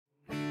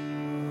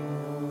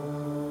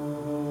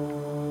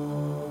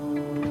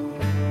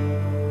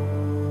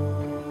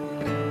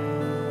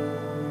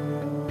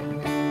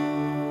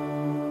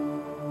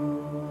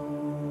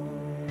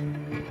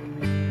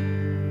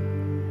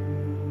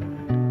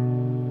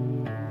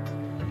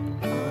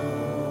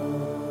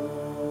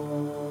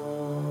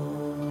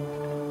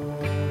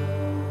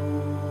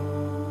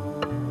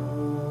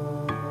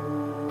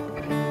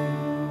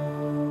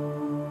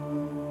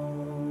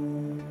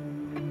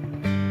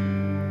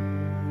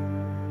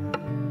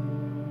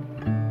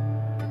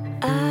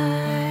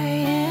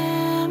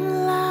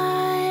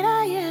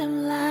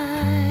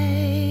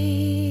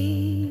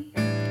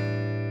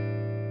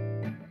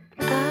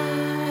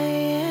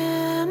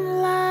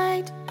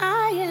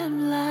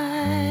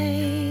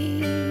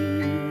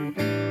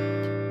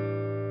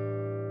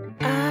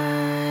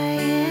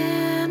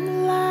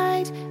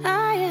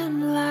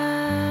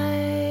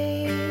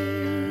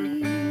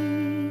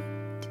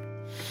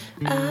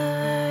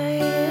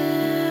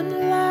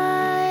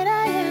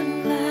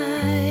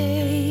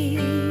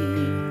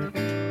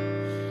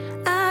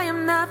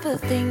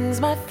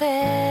things my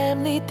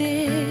family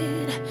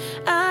did.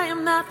 I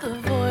am not the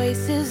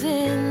voices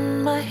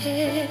in my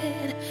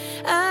head.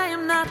 I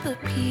am not the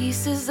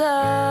pieces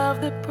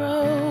of the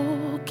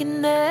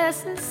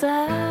brokenness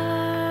inside.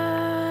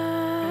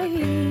 I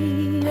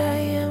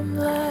am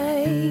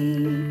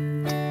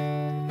light.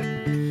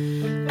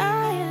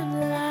 I am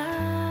light.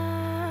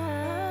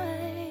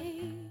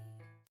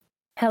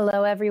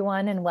 Hello,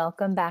 everyone, and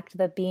welcome back to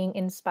the Being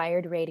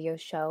Inspired radio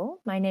show.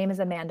 My name is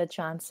Amanda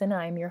Johnson.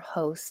 I'm your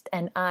host,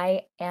 and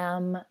I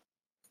am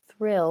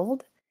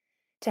thrilled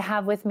to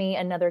have with me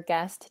another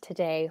guest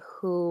today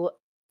who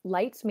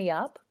lights me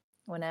up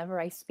whenever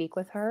I speak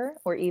with her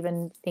or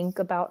even think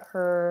about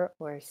her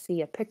or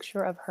see a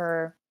picture of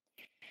her.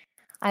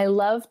 I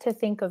love to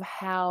think of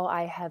how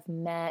I have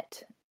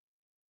met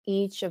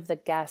each of the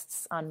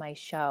guests on my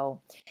show,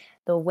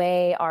 the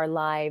way our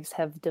lives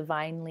have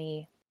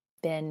divinely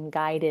been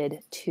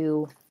guided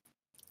to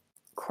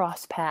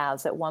cross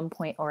paths at one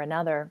point or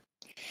another.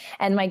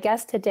 And my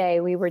guest today,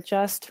 we were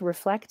just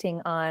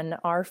reflecting on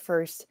our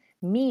first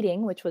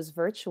meeting, which was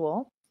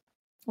virtual,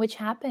 which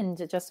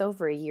happened just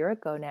over a year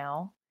ago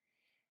now.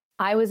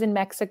 I was in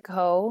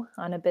Mexico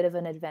on a bit of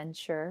an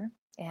adventure,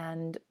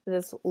 and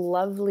this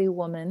lovely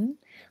woman,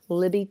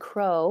 Libby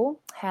Crow,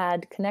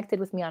 had connected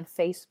with me on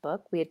Facebook.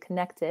 We had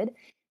connected.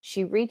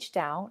 She reached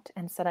out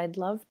and said, I'd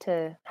love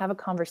to have a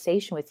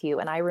conversation with you.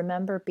 And I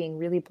remember being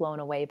really blown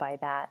away by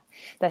that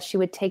she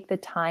would take the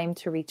time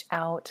to reach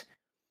out,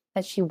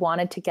 that she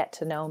wanted to get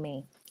to know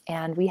me.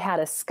 And we had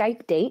a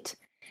Skype date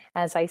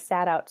as I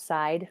sat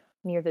outside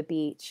near the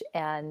beach,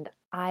 and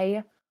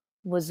I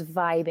was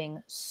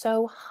vibing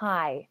so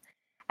high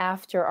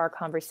after our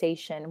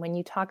conversation. When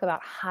you talk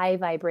about high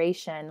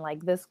vibration, like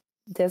this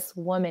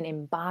woman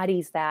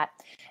embodies that.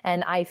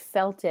 And I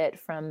felt it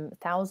from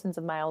thousands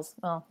of miles,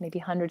 well, maybe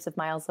hundreds of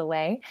miles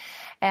away.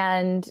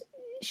 And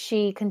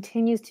she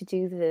continues to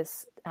do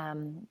this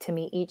to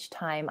me each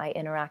time I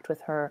interact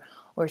with her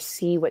or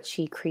see what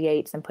she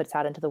creates and puts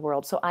out into the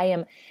world. So I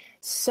am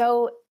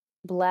so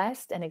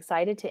blessed and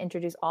excited to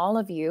introduce all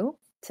of you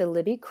to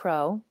Libby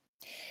Crow.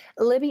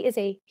 Libby is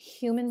a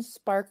human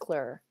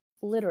sparkler,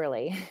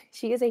 literally.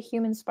 She is a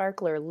human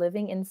sparkler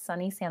living in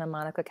sunny Santa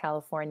Monica,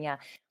 California,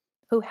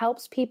 who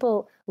helps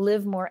people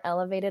live more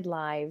elevated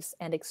lives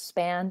and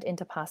expand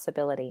into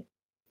possibility.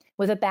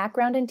 With a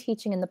background in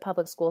teaching in the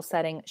public school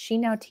setting, she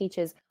now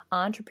teaches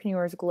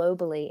entrepreneurs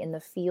globally in the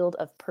field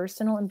of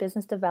personal and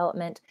business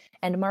development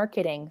and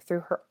marketing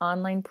through her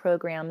online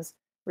programs,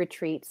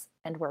 retreats,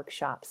 and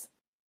workshops.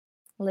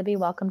 Libby,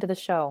 welcome to the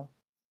show.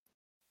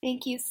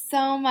 Thank you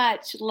so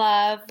much,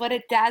 love. What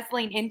a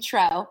dazzling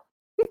intro.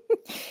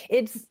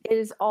 It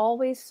is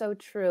always so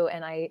true.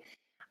 And I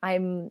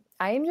am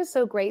just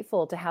so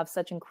grateful to have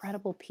such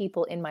incredible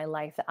people in my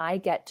life that I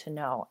get to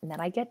know and that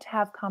I get to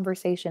have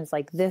conversations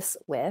like this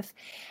with.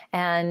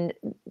 And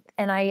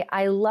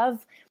I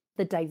love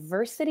the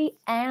diversity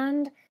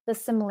and the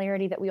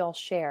similarity that we all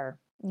share.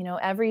 You know,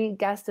 every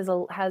guest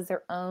has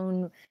their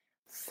own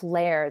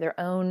flair, their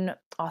own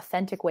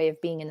authentic way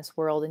of being in this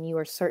world, and you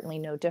are certainly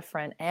no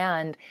different.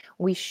 And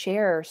we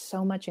share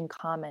so much in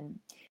common,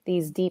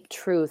 these deep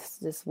truths,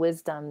 this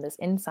wisdom, this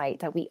insight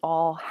that we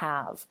all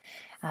have.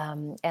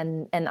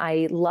 And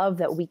I love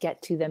that we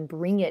get to then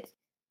bring it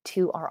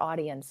to our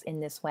audience in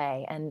this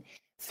way and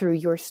through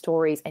your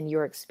stories and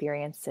your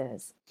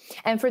experiences.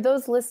 And for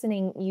those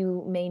listening,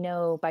 you may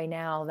know by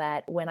now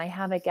that when I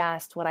have a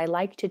guest, what I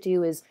like to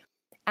do is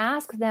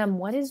ask them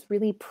what is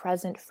really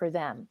present for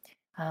them.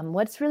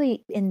 What's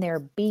really in their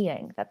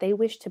being that they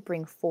wish to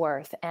bring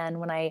forth. And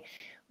when I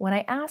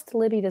asked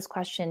Libby this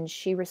question,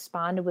 she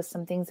responded with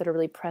some things that are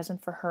really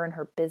present for her in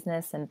her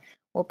business. And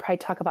we'll probably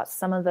talk about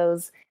some of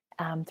those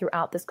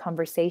throughout this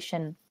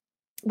conversation.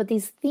 But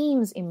these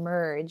themes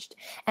emerged,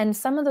 and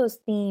some of those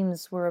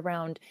themes were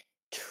around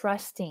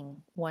trusting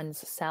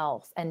one's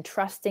self and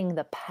trusting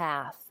the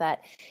path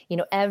that, you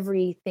know,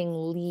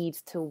 everything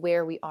leads to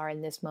where we are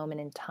in this moment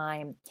in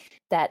time,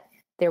 that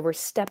there were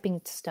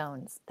stepping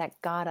stones that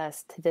got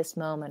us to this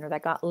moment, or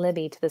that got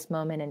Libby to this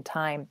moment in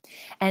time,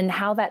 and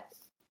how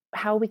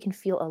we can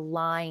feel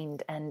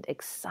aligned and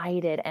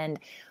excited and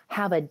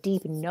have a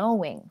deep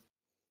knowing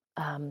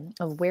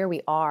of where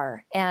we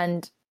are.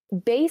 And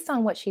based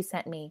on what she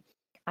sent me,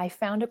 I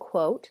found a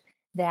quote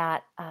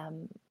that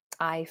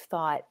I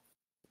thought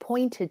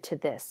pointed to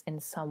this in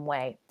some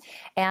way.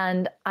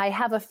 And I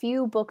have a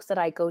few books that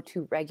I go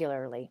to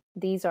regularly.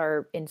 These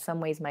are in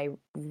some ways my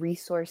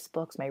resource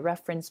books, my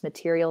reference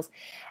materials.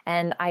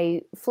 And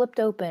I flipped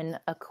open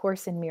A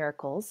Course in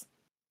Miracles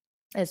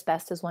as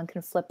best as one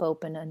can flip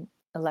open an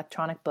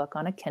electronic book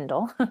on a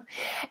Kindle.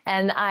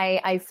 And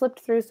I flipped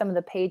through some of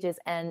the pages,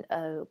 and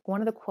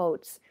one of the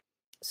quotes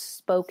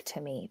spoke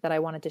to me that I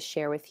wanted to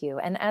share with you.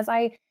 And as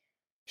I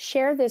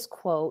share this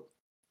quote,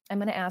 I'm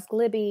going to ask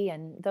Libby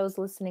and those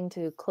listening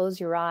to close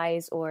your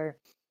eyes, or,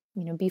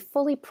 you know, be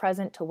fully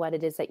present to what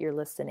it is that you're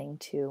listening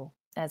to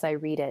as I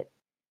read it.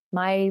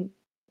 My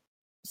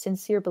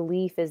sincere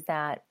belief is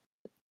that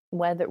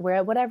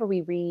whatever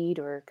we read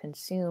or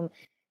consume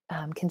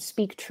can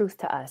speak truth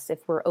to us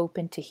if we're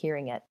open to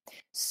hearing it.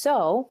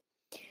 So,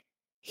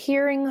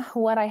 hearing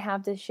what I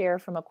have to share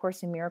from A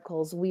Course in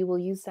Miracles, we will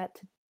use that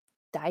to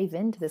dive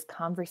into this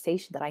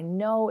conversation that I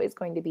know is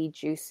going to be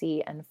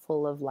juicy and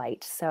full of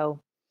light. So,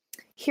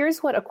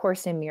 here's what A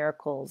Course in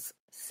Miracles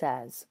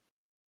says.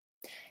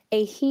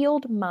 A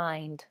healed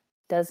mind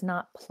does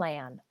not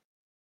plan.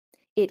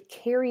 It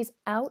carries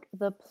out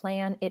the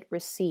plan it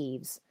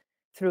receives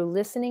through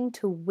listening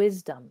to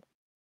wisdom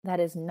that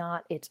is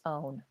not its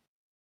own.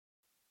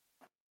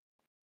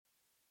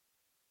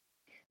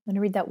 I'm going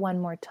to read that one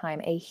more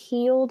time. A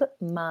healed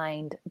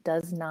mind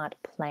does not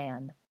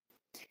plan.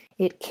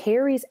 It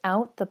carries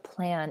out the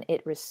plan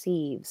it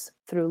receives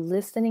through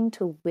listening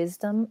to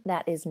wisdom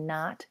that is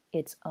not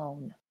its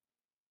own.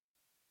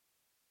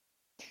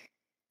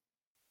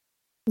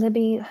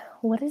 Libby,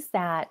 what does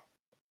that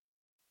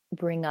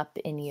bring up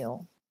in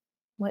you?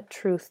 What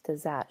truth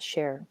does that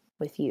share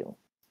with you?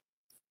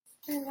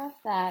 I love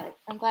that.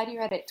 I'm glad you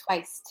read it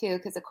twice too,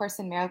 because A Course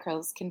in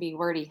Miracles can be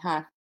wordy,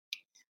 huh?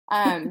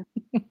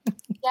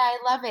 Yeah, I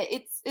love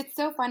it. It's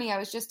so funny. I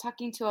was just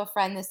talking to a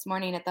friend this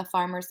morning at the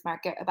farmer's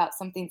market about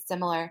something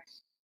similar,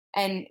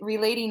 and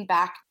relating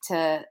back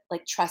to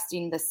like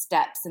trusting the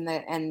steps and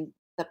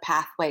the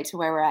pathway to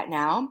where we're at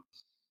now.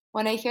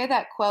 When I hear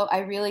that quote, I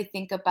really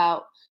think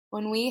about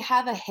when we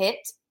have a hit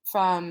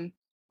from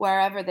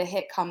wherever the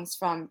hit comes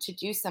from to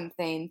do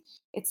something.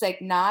 It's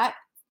like not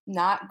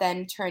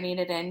then turning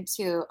it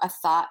into a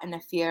thought and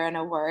a fear and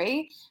a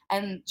worry,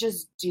 and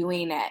just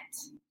doing it.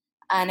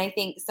 And I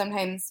think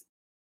sometimes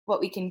what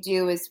we can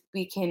do is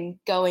we can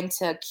go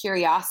into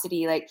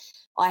curiosity, like,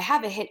 well, I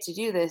have a hit to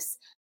do this,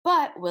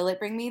 but will it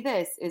bring me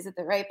this? Is it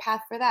the right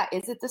path for that?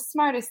 Is it the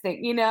smartest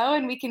thing?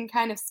 And we can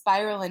kind of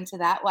spiral into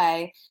that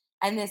way.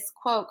 And this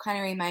quote kind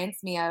of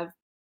reminds me of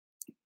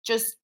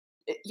just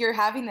you're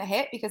having the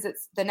hit because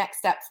it's the next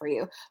step for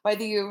you.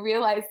 Whether you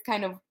realize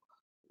kind of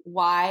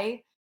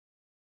why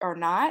or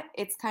not,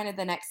 it's kind of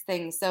the next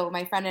thing. So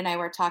my friend and I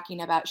were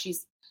talking about,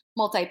 she's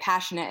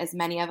multi-passionate as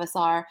many of us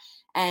are,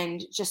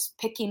 and just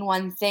picking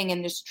one thing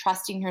and just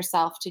trusting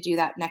herself to do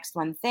that next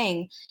one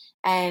thing.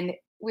 And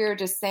we were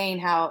just saying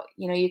how,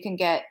 you can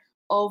get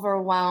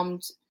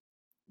overwhelmed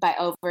by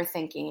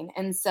overthinking.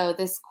 And so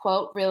this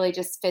quote really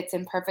just fits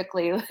in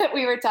perfectly.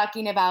 We were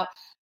talking about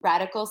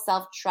radical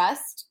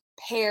self-trust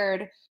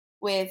paired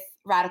with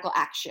radical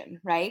action,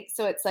 right?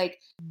 So it's like,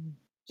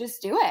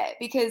 just do it,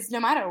 because no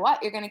matter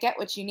what, you're going to get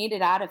what you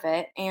needed out of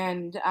it.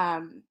 And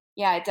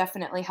yeah, it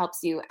definitely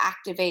helps you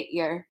activate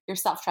your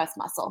self-trust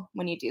muscle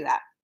when you do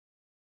that.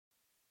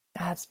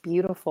 That's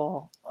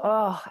beautiful.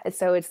 Oh,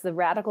 so it's the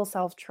radical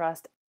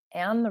self-trust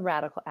and the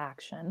radical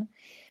action.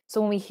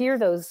 So when we hear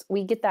those,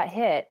 we get that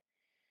hit,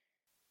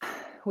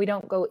 we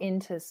don't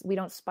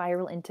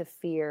spiral into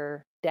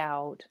fear,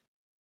 doubt,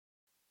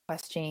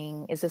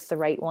 questioning, is this the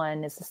right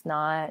one? Is this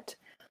not?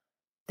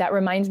 That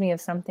reminds me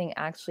of something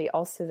actually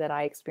also that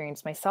I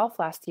experienced myself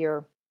last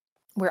year,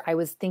 where I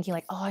was thinking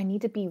like, oh, I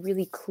need to be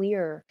really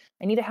clear.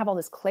 I need to have all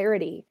this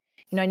clarity.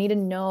 I need to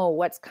know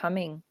what's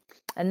coming.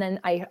 And then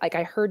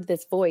I heard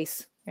this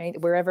voice, right?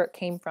 Wherever it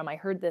came from, I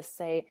heard this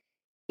say,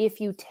 if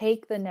you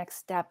take the next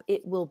step,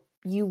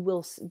 you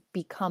will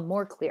become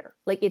more clear.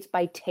 Like it's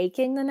by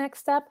taking the next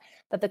step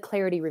that the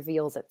clarity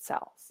reveals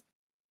itself.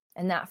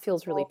 And that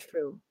feels really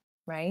true,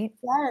 right?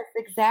 Yes,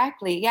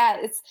 exactly. Yeah,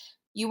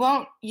 you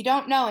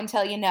don't know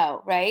until you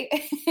know, right?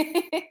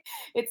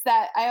 It's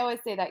that, I always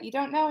say that you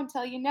don't know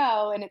until you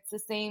know. And it's the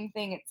same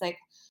thing. It's like,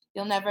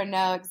 you'll never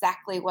know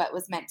exactly what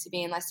was meant to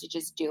be unless you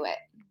just do it.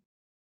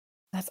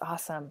 That's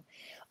awesome.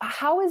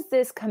 How is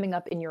this coming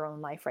up in your own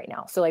life right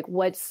now? So like,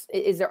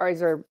 is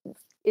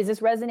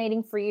this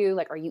resonating for you?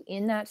 Like, are you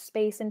in that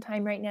space and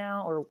time right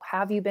now? Or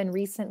have you been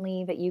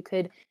recently that you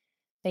could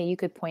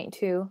point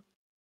to?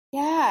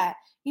 Yeah.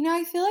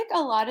 I feel like a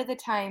lot of the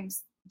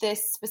times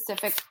this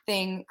specific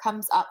thing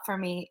comes up for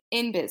me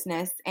in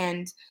business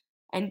and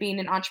being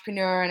an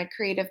entrepreneur and a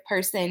creative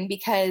person,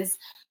 because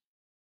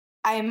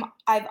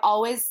I've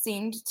always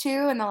seemed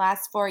to, in the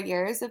last 4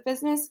 years of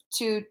business,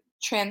 to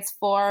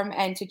transform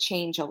and to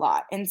change a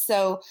lot. And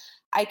so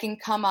I can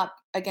come up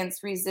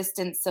against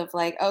resistance of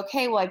like,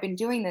 okay, well, I've been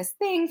doing this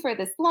thing for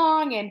this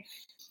long and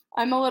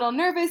I'm a little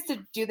nervous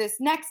to do this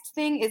next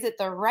thing. Is it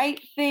the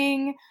right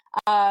thing?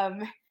 Or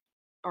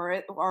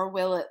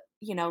will it,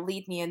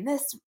 lead me in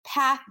this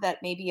path that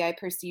maybe I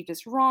perceived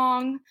as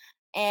wrong?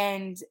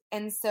 And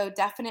so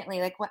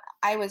definitely, like when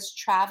I was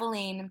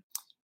traveling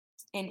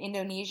in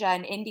Indonesia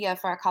and India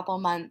for a couple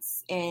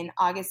months in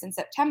August and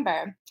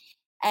September,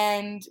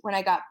 and when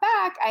I got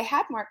back, I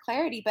had more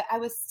clarity, but I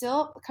was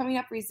still coming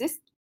up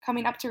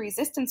to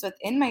resistance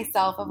within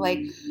myself of like,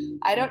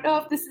 I don't know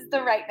if this is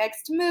the right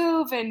next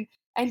move, and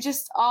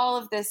just all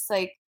of this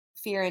like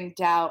fear and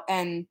doubt.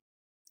 And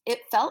it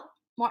felt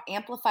more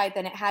amplified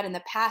than it had in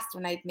the past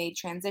when I'd made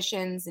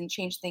transitions and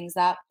changed things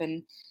up.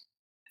 And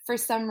for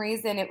some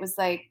reason, it was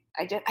like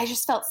I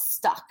just felt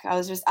stuck. I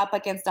was just up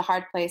against a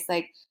hard place.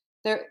 Like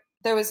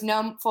there was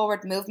no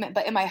forward movement,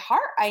 but in my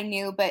heart I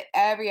knew, but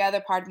every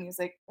other part of me was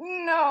like,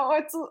 no,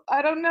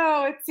 I don't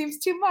know, it seems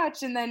too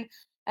much. And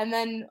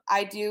then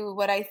I do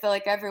what I feel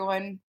like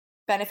everyone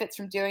benefits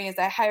from doing is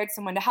I hired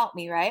someone to help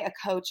me, right?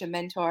 A coach, a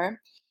mentor.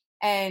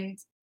 And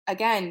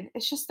again,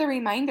 it's just the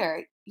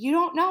reminder. You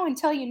don't know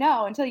until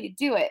you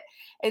do it.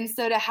 And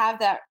so to have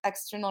that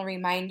external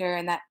reminder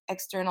and that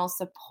external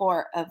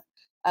support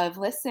of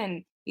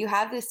listen, you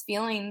have this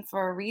feeling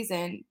for a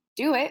reason,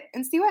 do it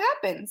and see what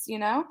happens.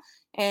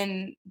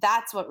 And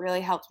that's what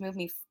really helped move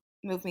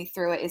me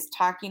through it, is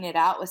talking it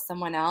out with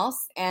someone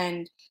else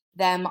and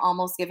them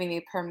almost giving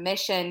me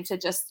permission to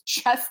just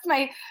trust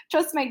my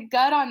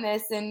gut on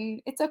this.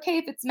 And it's okay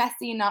if it's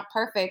messy and not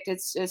perfect.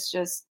 It's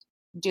just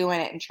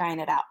doing it and trying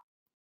it out.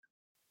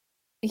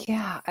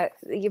 Yeah,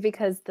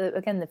 because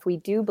again, if we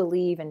do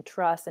believe and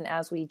trust, and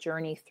as we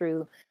journey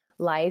through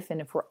life, and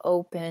if we're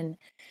open,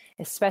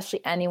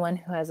 especially anyone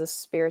who has a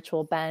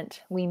spiritual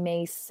bent, we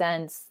may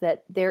sense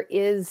that there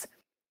is,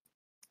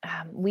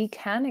 we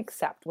can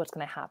accept what's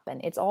going to happen.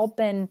 It's all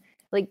been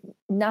like,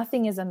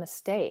 nothing is a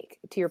mistake.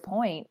 To your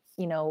point,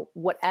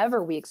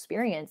 whatever we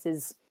experience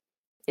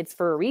it's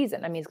for a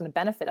reason. I mean, it's going to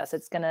benefit us.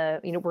 It's going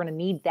to, we're going to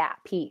need that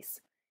piece.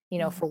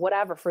 For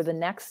whatever, for the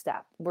next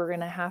step, we're going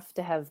to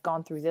have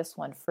gone through this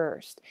one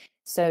first.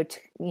 So,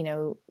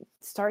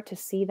 start to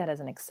see that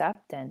as an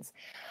acceptance.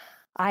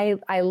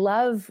 I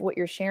love what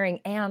you're sharing.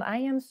 And I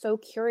am so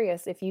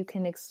curious if you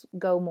can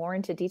go more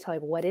into detail.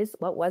 Like,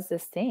 what was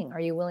this thing? Are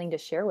you willing to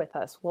share with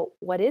us?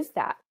 What is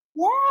that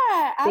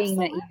Yeah, thing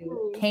absolutely. that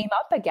you came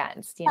up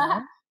against,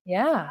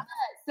 Yeah.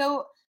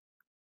 So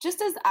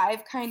just as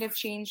I've kind of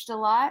changed a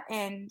lot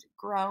and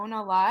grown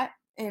a lot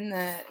in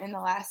the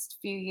last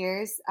few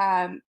years,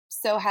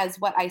 so has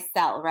what I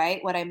sell,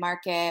 right? What I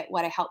market,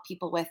 what I help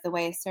people with, the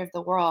way I serve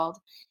the world.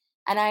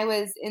 And I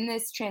was in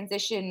this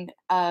transition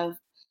of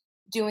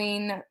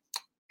doing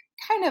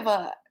kind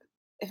of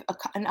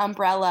an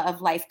umbrella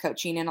of life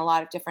coaching in a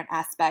lot of different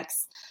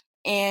aspects.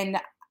 And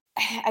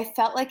I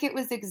felt like it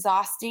was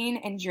exhausting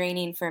and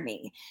draining for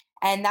me.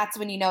 And that's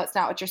when it's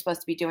not what you're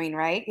supposed to be doing,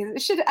 right?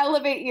 It should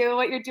elevate you.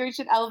 What you're doing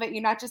should elevate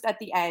you, not just at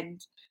the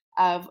end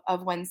of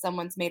when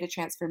someone's made a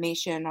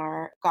transformation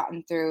or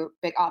gotten through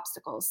big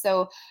obstacles.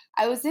 So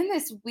I was in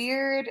this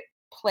weird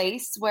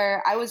place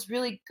where I was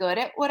really good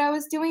at what I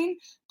was doing,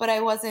 but I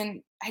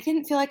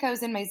didn't feel like I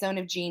was in my zone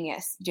of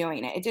genius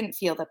doing it. It didn't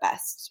feel the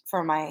best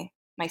for my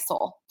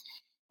soul.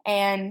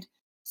 And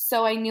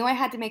so I knew I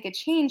had to make a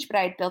change, but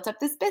I had built up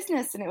this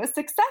business and it was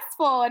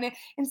successful.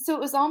 And so it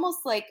was almost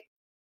like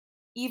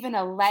even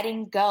a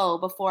letting go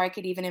before I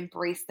could even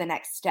embrace the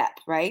next step,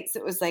 right?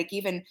 So it was like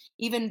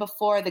even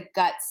before the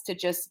guts to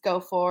just go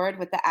forward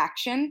with the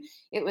action,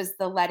 it was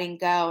the letting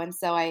go. And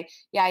so I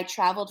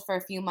traveled for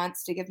a few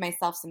months to give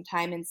myself some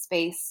time and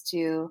space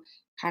to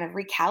kind of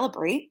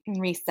recalibrate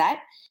and reset.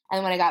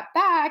 And when I got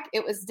back,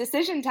 it was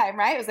decision time,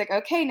 right? It was like,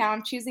 okay, now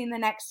I'm choosing the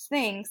next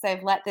thing. So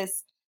I've let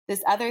this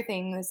other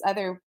thing, this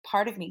other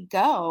part of me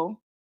go.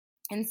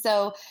 And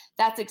so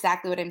that's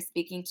exactly what I'm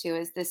speaking to,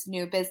 is this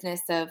new business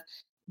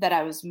that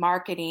I was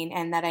marketing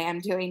and that I am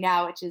doing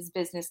now, which is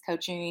business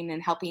coaching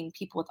and helping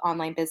people with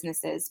online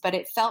businesses. But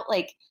it felt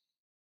like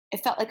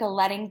a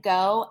letting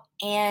go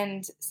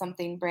and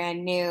something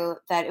brand new,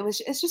 that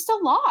it's just a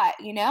lot,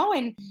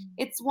 and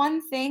it's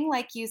one thing,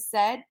 like you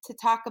said, to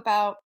talk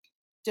about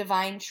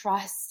divine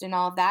trust and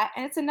all of that.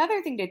 And it's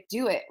another thing to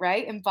do it,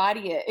 right?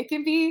 Embody it. It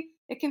can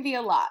be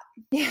a lot.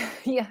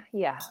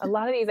 Yeah. A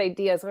lot of these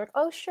ideas are like,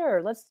 oh,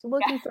 sure,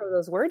 we can throw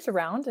those words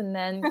around, and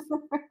then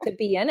to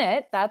be in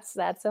it, that's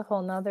a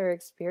whole nother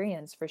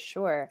experience for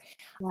sure.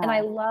 Yeah. And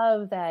I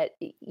love that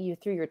you,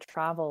 through your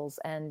travels,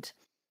 and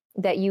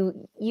that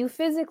you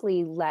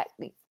physically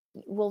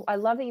I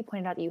love that you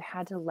pointed out that you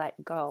had to let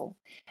go.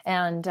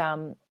 And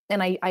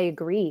I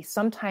agree.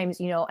 Sometimes,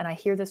 and I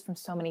hear this from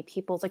so many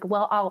people. It's like,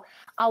 well,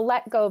 I'll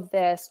let go of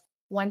this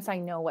once I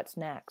know what's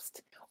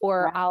next,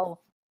 or right.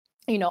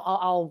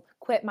 I'll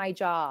quit my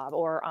job,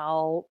 or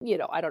I'll,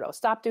 I don't know,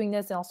 stop doing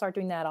this and I'll start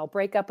doing that. I'll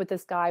break up with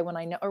this guy when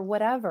I know, or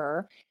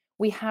whatever.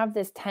 We have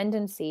this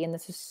tendency, and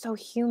this is so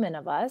human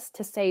of us,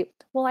 to say,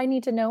 well, I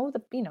need to know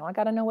I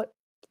got to know what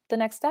the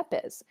next step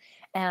is.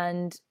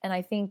 And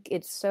I think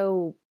it's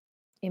so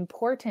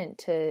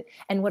important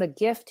and what a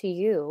gift to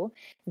you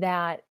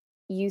that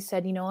you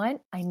said, you know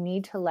what, I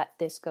need to let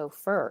this go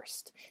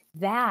first.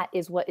 That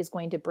is what is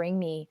going to bring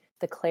me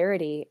the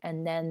clarity,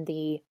 and then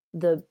the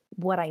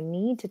what I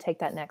need to take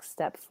that next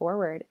step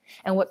forward.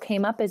 And what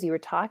came up as you were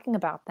talking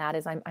about that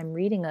is I'm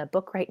reading a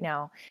book right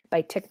now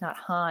by Thich Nhat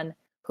Hanh,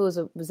 who is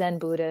a Zen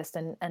Buddhist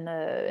and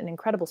an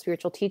incredible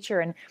spiritual teacher.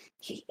 And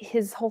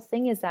his whole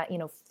thing is that,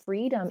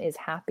 freedom is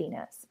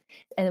happiness.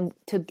 And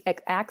to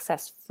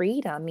access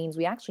freedom means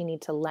we actually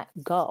need to let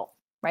go,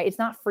 right? It's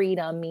not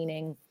freedom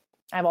meaning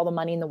I have all the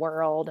money in the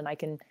world and I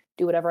can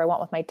do whatever I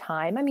want with my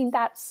time. I mean,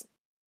 that's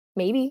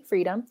maybe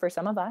freedom for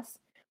some of us.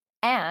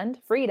 And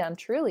freedom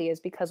truly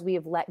is because we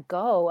have let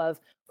go of,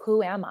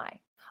 who am I?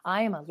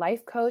 I am a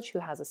life coach who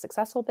has a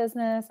successful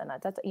business, and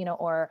that's,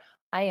 or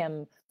I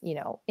am,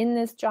 in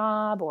this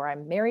job, or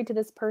I'm married to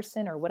this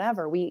person, or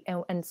whatever.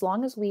 And as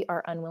long as we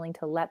are unwilling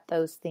to let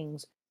those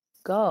things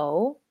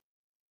go,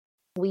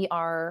 we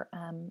are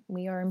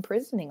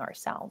imprisoning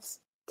ourselves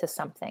to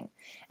something.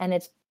 And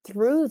it's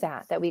through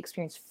that we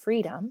experience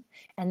freedom,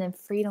 and then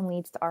freedom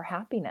leads to our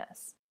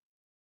happiness.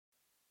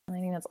 And I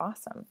think that's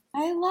awesome.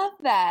 I love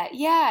that.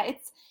 Yeah,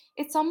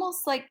 it's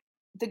almost like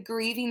the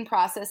grieving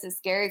process is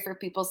scary for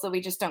people, so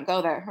we just don't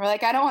go there. We're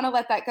like, I don't want to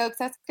let that go because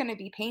that's going to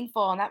be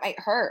painful and that might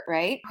hurt,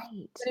 right?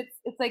 Right. But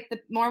it's like the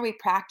more we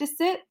practice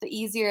it, the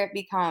easier it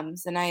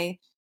becomes, and I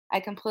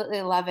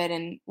completely love it.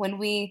 And when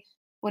we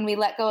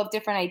let go of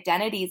different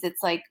identities,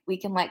 it's like we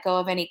can let go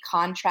of any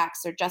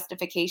contracts or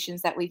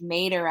justifications that we've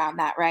made around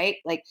that, right?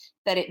 Like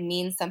that it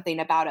means something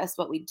about us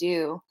what we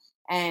do.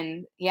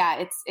 And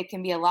yeah, it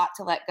can be a lot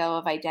to let go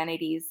of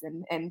identities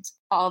and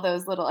all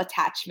those little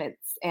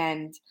attachments.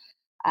 And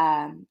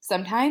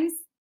sometimes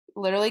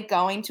literally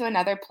going to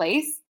another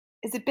place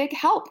is a big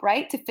help,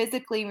 right? To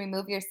physically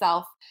remove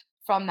yourself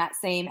from that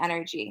same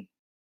energy.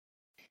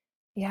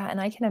 Yeah,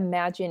 and I can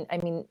imagine, I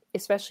mean,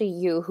 especially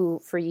you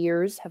who for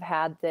years have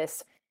had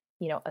this,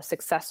 a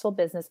successful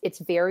business. It's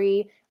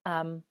very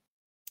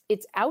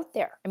it's out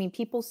there. I mean,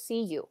 people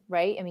see you,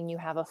 right? I mean, you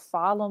have a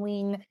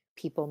following,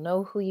 people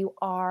know who you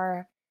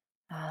are.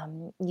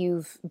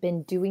 You've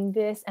been doing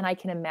this, and I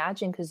can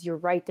imagine, because you're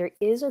right, there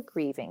is a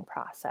grieving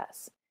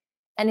process.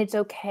 And it's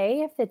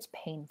okay if it's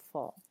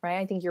painful, right?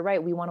 I think you're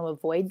right. We want to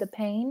avoid the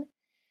pain.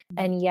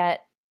 And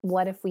yet,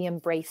 what if we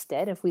embraced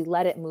it, if we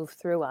let it move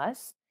through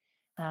us?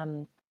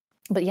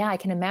 But yeah, I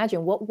can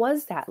imagine. What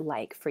was that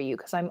like for you?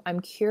 Because I'm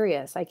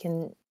curious.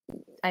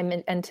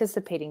 I'm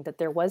anticipating that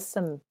there was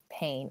some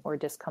pain or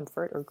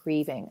discomfort or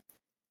grieving.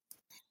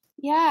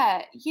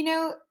 Yeah,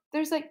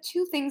 there's like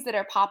two things that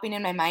are popping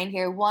in my mind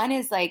here. One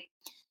is like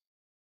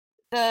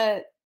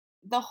the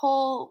the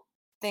whole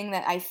thing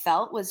that I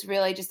felt was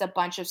really just a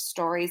bunch of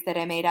stories that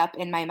I made up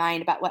in my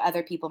mind about what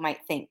other people might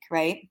think,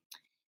 right?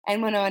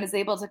 And when I was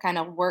able to kind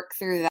of work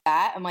through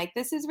that, I'm like,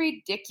 this is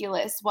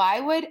ridiculous. Why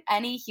would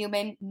any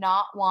human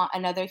not want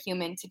another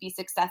human to be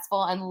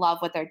successful and love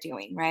what they're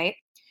doing, right?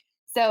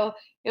 So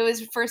it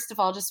was, first of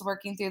all, just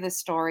working through the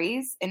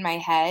stories in my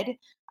head.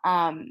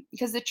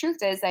 Because the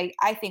truth is,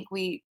 I think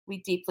we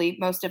deeply,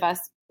 most of us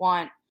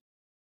want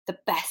the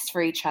best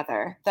for each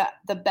other,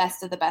 the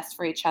best of the best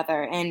for each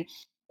other. And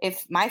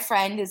if my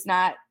friend is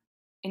not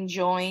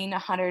enjoying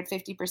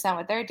 150%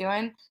 what they're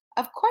doing,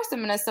 of course I'm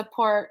going to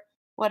support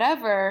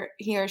whatever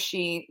he or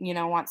she,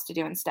 wants to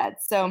do instead.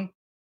 So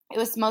it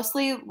was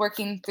mostly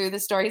working through the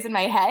stories in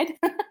my head.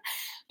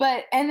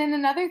 And then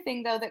another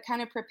thing though that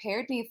kind of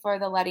prepared me for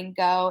the letting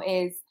go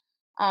is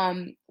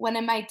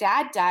when my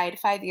dad died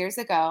 5 years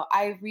ago,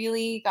 I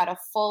really got a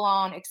full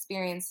on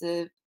experience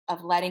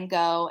of letting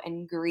go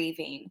and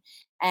grieving.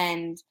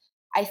 And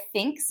I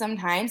think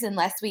sometimes,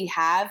 unless we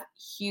have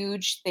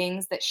huge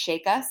things that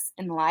shake us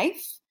in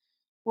life,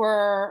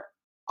 we're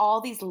all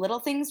these little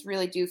things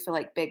really do feel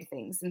like big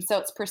things. And so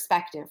it's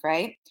perspective,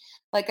 right?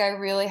 Like I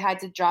really had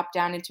to drop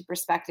down into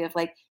perspective.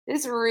 Like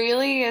this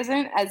really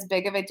isn't as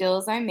big of a deal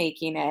as I'm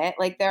making it.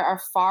 Like there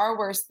are far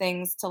worse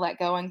things to let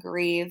go and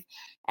grieve.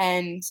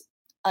 And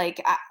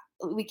like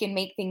we can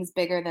make things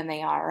bigger than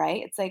they are,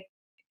 right? It's like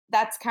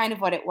that's kind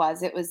of what it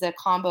was. It was a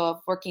combo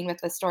of working with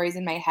the stories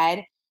in my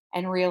head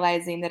and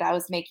realizing that I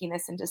was making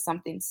this into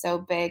something so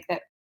big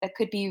that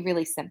could be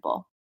really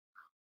simple.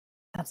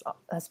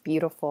 That's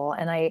beautiful.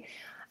 And I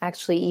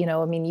actually,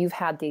 I mean, you've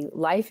had the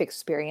life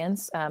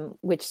experience,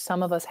 which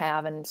some of us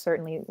have, and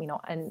certainly,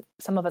 and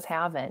some of us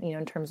haven't,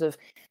 in terms of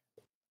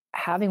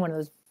having one of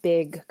those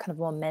big kind of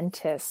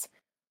momentous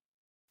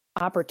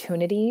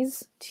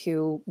opportunities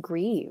to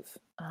grieve,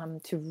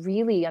 to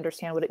really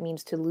understand what it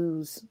means to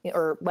lose,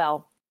 or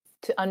well,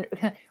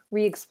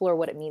 re-explore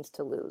what it means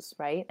to lose,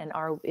 right? And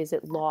is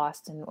it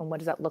lost, and what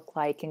does that look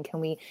like? And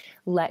can we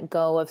let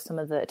go of some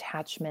of the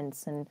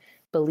attachments and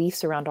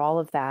beliefs around all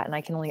of that? And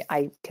I can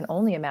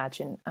only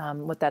imagine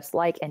what that's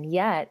like. And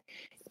yet,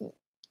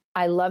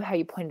 I love how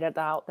you pointed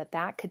out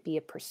that could be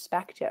a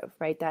perspective,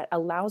 right? That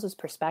allows us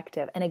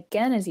perspective. And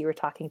again, as you were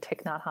talking,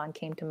 Thich Nhat Hanh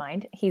came to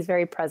mind. He's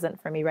very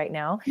present for me right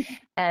now.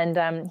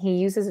 And he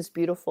uses this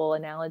beautiful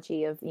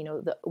analogy of,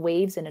 the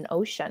waves in an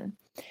ocean.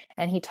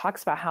 And he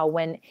talks about how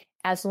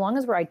as long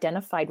as we're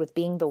identified with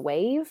being the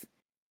wave,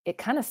 it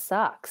kind of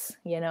sucks.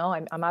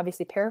 I'm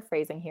obviously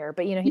paraphrasing here,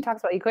 but he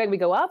talks about we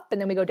go up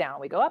and then we go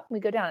down, we go up and we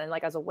go down. And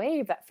like as a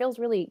wave, that feels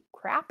really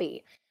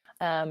crappy.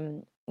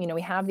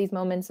 We have these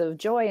moments of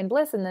joy and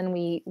bliss, and then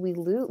we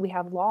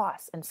have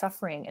loss and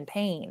suffering and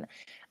pain.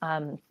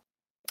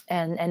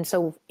 And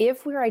so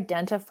if we're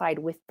identified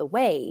with the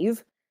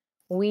wave,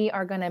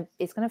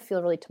 it's gonna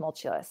feel really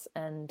tumultuous.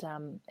 And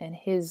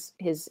his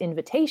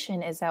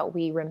invitation is that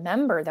we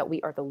remember that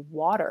we are the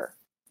water.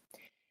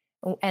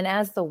 And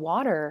as the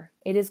water,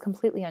 it is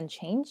completely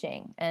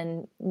unchanging,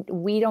 and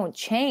we don't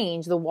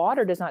change. The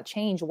water does not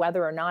change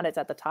whether or not it's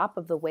at the top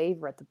of the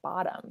wave or at the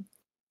bottom,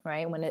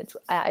 right? When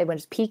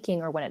it's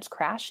peaking or when it's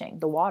crashing,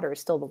 the water is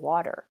still the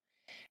water.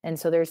 And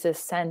so there's this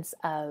sense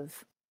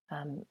of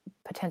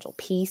potential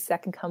peace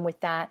that can come with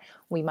that.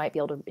 We might be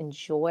able to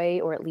enjoy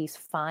or at least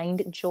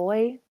find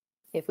joy.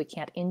 If we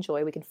can't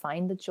enjoy, we can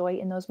find the joy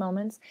in those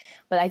moments.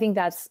 But I think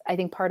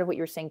part of what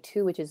you're saying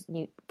too, which is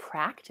you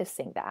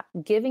practicing that,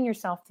 giving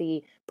yourself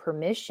the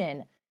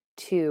permission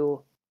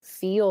to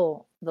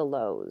feel the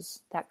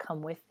lows that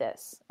come with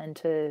this, and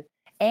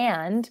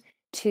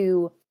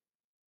to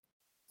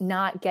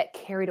not get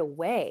carried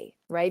away,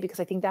 right? Because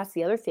I think that's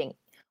the other thing.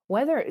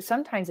 Whether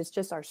sometimes it's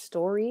just our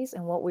stories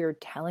and what we're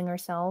telling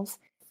ourselves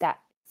that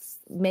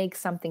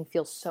makes something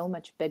feel so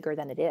much bigger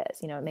than it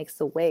is. It makes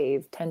the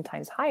wave 10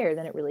 times higher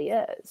than it really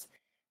is.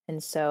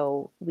 And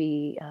so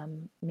we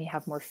may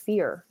have more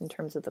fear in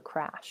terms of the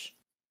crash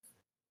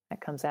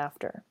that comes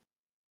after.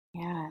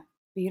 Yeah,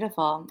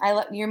 beautiful.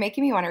 You're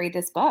making me want to read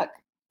this book.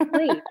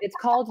 Please, it's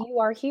called You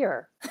Are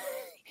Here.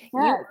 Yeah,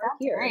 You Are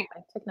Here great.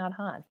 by Thich Nhat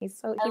Hanh.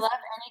 I love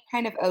any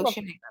kind of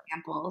ocean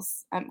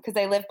examples because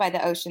I live by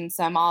the ocean,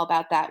 so I'm all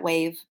about that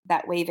wave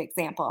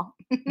example.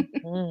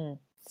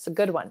 It's a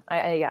good one.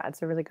 Yeah,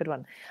 it's a really good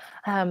one.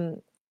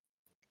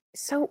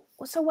 So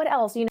what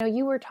else?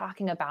 You were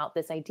talking about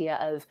this idea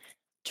of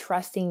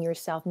trusting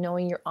yourself,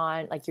 knowing you're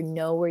on, like,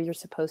 where you're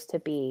supposed to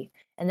be,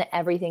 and that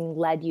everything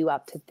led you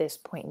up to this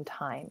point in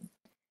time.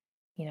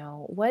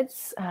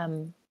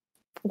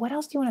 What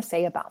else do you want to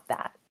say about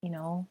that?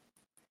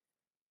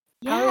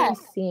 How are you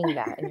seeing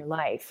that in your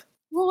life?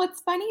 Well,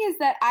 what's funny is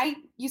that I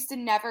used to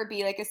never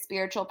be like a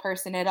spiritual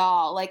person at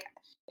all. Like,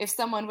 if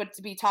someone would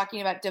be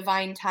talking about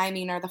divine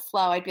timing or the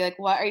flow, I'd be like,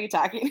 what are you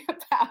talking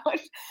about?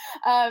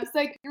 So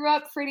I grew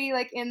up pretty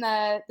like in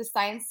the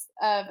science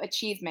of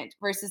achievement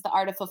versus the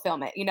art of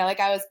fulfillment.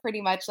 Like, I was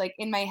pretty much like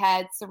in my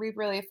head,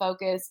 cerebrally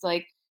focused,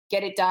 like,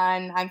 get it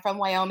done. I'm from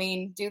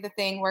Wyoming, do the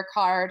thing, work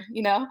hard,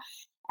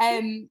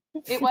 And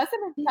it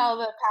wasn't until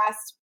the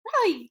past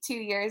probably 2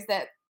 years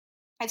that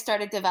I've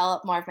started to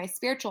develop more of my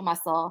spiritual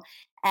muscle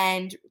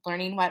and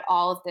learning what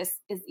all of this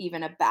is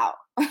even about.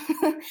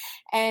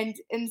 and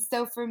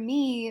so for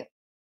me,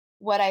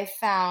 what I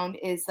found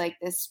is like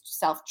this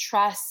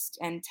self-trust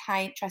and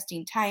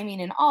trusting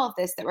timing and all of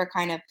this that we're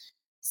kind of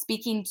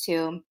speaking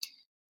to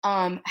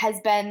has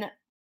been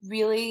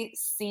really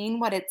seeing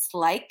what it's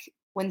like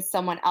when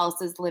someone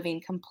else is living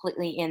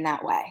completely in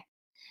that way.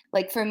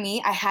 Like, for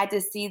me, I had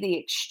to see the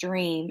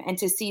extreme and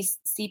to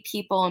see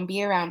people and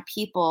be around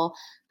people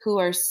who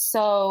are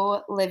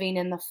so living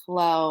in the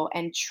flow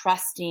and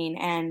trusting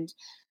and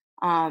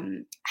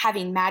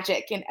having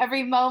magic in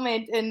every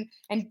moment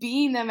and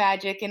being the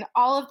magic and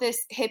all of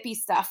this hippie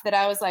stuff that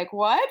I was like,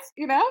 what?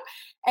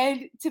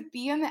 And to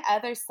be on the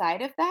other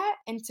side of that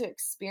and to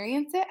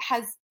experience it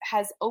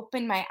has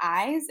opened my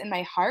eyes and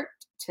my heart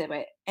to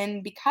it.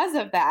 And because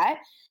of that,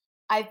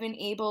 I've been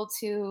able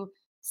to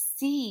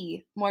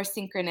see more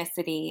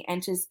synchronicity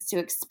and to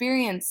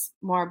experience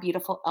more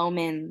beautiful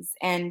omens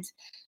and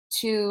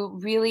to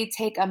really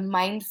take a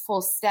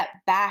mindful step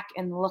back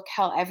and look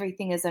how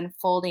everything is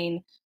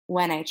unfolding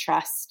when I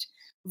trust,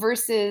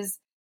 versus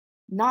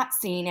not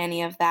seeing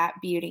any of that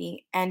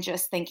beauty and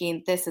just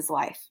thinking this is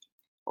life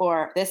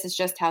or this is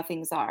just how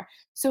things are.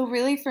 So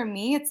really for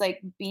me, it's like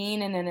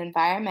being in an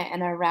environment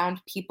and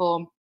around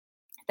people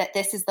that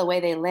this is the way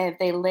they live.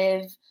 They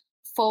live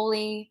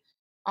fully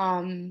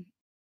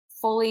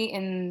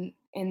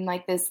in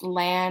like this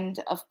land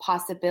of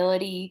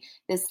possibility,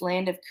 this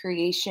land of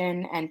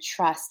creation and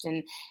trust.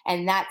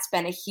 And that's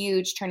been a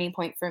huge turning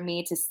point for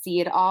me to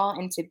see it all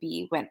and to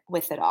be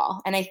with it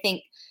all. And I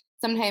think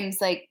sometimes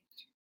like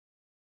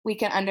we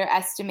can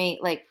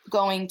underestimate like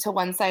going to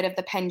one side of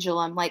the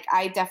pendulum. Like,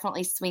 I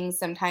definitely swing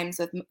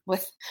sometimes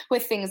with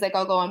things. Like,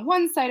 I'll go on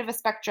one side of a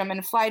spectrum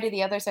and fly to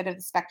the other side of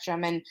the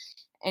spectrum,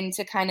 and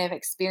to kind of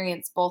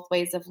experience both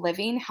ways of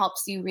living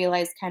helps you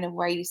realize kind of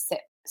where you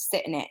sit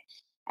in it.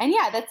 And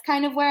yeah, that's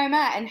kind of where I'm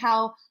at and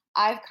how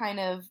I've kind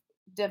of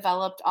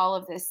developed all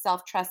of this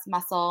self-trust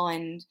muscle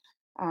and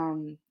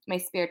my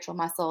spiritual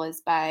muscle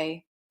is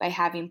by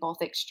having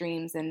both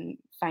extremes and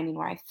finding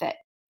where I fit,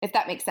 if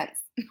that makes sense.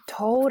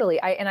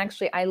 Totally.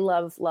 I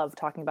love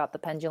talking about the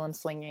pendulum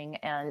swinging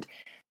and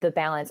the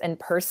balance. And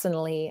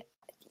personally,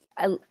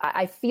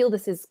 I feel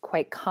this is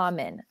quite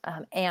common.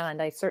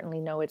 And I certainly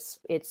know it's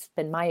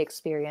been my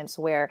experience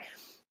where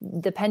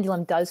the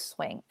pendulum does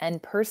swing.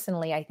 And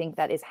personally, I think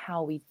that is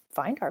how we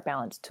find our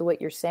balance, to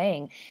what you're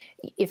saying.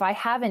 If I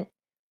haven't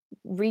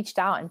reached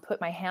out and put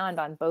my hand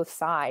on both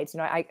sides,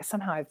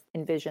 I've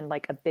envisioned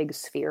like a big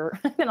sphere.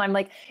 And I'm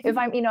like, if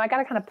I'm, I got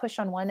to kind of push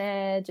on one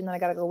edge and then I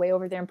got to go way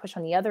over there and push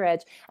on the other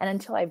edge. And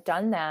until I've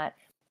done that,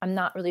 I'm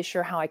not really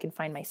sure how I can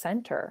find my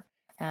center.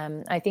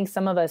 I think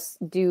some of us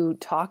do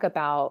talk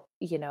about,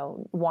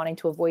 wanting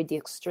to avoid the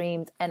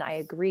extremes. And I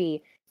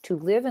agree, to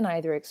live in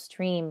either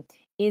extreme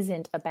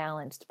isn't a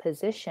balanced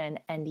position.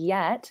 And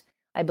yet,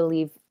 I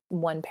believe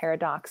one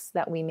paradox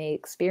that we may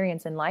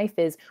experience in life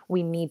is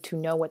we need to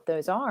know what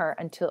those are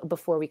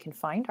before we can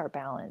find our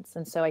balance.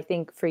 And so I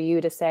think for you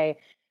to say,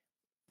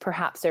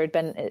 perhaps there had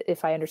been,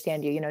 if I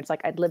understand you, it's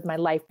like I'd lived my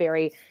life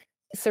very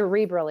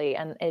cerebrally,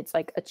 and it's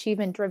like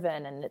achievement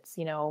driven, and it's,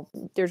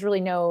 there's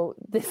really no,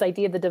 this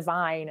idea of the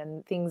divine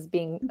and things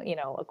being,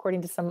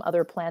 according to some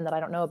other plan that I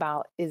don't know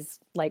about, is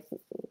like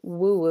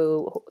woo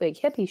woo, like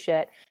hippie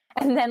shit.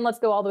 And then let's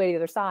go all the way to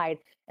the other side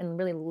and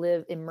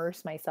really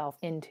immerse myself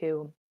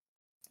into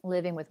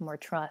living with more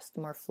trust,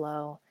 more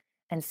flow,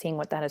 and seeing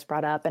what that has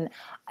brought up. And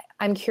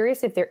I'm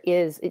curious if there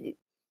is,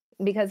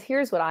 because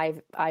here's what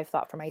I've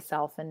thought for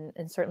myself, and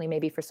certainly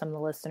maybe for some of the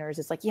listeners,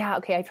 it's like, yeah,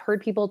 okay, I've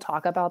heard people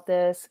talk about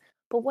this,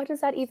 but what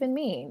does that even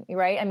mean?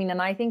 Right. I mean,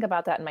 and I think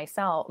about that in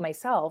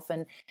myself,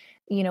 and,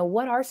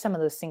 what are some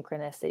of those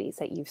synchronicities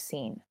that you've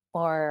seen,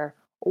 or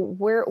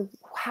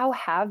how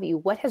have you,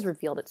 what has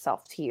revealed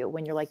itself to you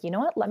when you're like, you know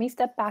what, let me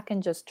step back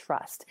and just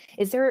trust?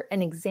 Is there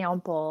an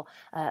example,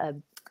 a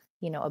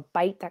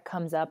bite that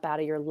comes up out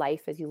of your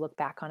life as you look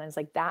back on it? It's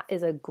like, that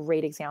is a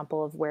great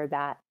example of where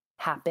that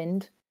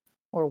happened,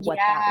 or what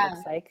that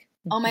looks like.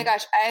 Oh my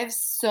gosh, I have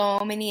so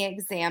many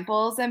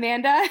examples,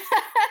 Amanda.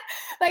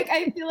 Like,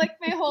 I feel like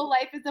my whole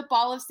life is a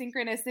ball of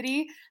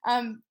synchronicity,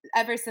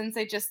 ever since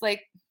I just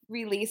like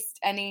released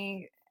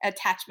any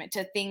attachment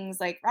to things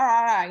like,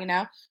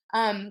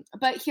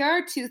 but here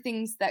are two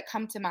things that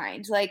come to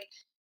mind. Like,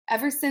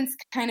 ever since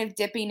kind of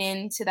dipping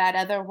into that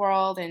other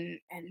world and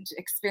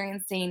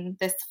experiencing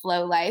this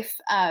flow life,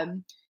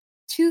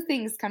 two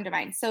things come to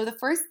mind. So the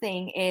first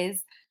thing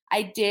is,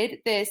 I did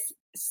this.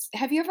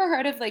 Have you ever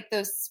heard of like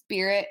those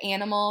spirit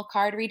animal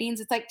card readings?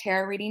 It's like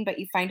tarot reading, but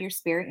you find your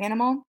spirit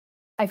animal.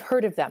 I've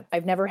heard of them.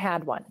 I've never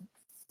had one,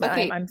 but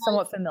okay, I'm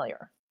somewhat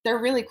familiar. They're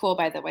really cool,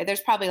 by the way. There's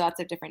probably lots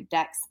of different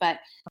decks, but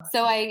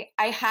so I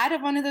had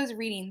one of those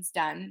readings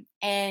done,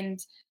 and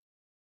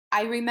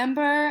I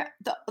remember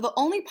the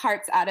only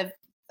parts out of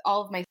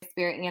all of my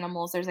spirit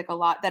animals, there's like a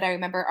lot that I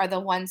remember, are the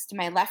ones to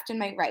my left and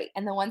my right.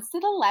 And the ones to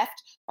the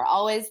left were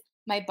always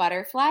my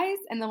butterflies,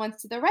 and the ones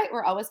to the right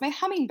were always my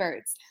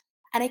hummingbirds.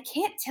 And I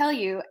can't tell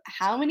you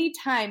how many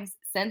times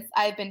since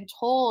I've been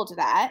told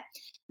that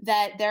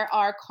there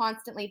are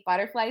constantly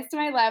butterflies to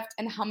my left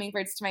and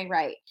hummingbirds to my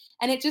right.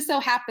 And it just so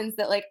happens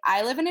that like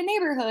I live in a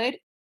neighborhood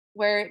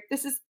where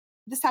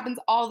this happens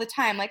all the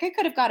time. Like, I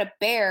could have got a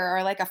bear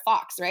or like a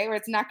fox, right? Where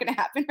it's not going to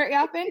happen very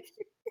often.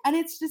 And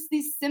it's just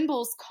these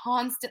symbols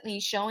constantly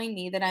showing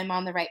me that I'm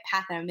on the right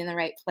path and I'm in the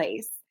right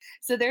place.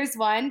 So there's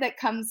one that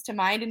comes to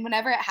mind. And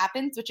whenever it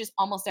happens, which is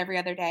almost every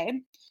other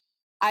day,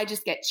 I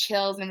just get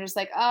chills, and I'm just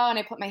like, oh, and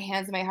I put my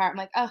hands in my heart. I'm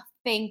like, oh,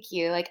 thank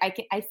you. Like,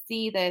 I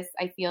see this,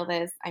 I feel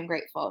this, I'm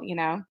grateful,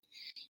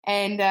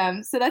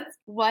 And so that's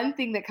one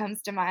thing that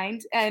comes to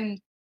mind.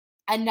 And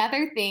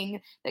another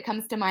thing that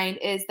comes to mind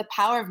is the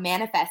power of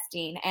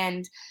manifesting.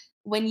 And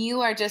when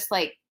you are just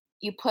like,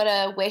 you put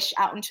a wish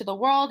out into the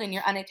world and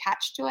you're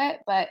unattached to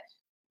it, but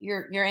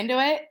you're into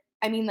it.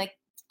 I mean, like,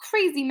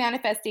 crazy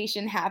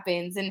manifestation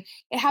happens. And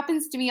it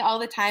happens to me all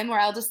the time where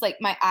I'll just like,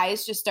 my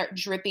eyes just start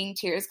dripping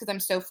tears because I'm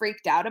so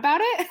freaked out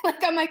about it.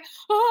 Like, I'm like,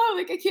 oh,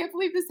 like, I can't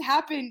believe this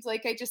happened.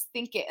 Like, I just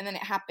think it and then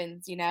it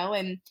happens,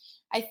 And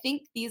I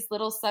think these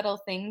little subtle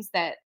things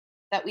that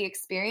we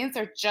experience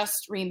are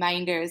just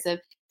reminders of,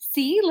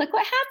 see, look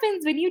what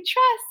happens when you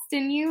trust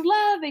and you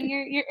love and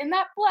you're in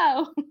that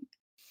flow.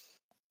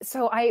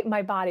 So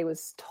my body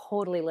was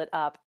totally lit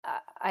up.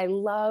 I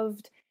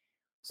loved.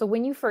 So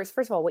when you first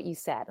of all, what you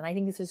said, and I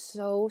think this is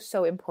so,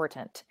 so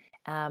important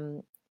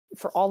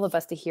for all of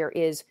us to hear,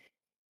 is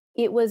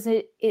it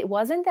wasn't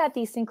that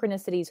these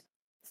synchronicities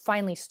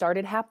finally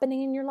started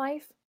happening in your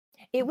life.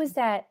 It was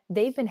that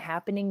they've been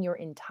happening your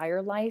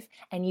entire life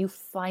and you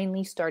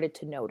finally started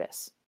to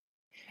notice.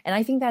 And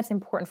I think that's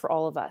important for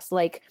all of us.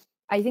 Like,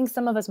 I think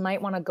some of us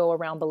might want to go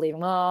around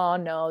believing, oh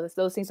no,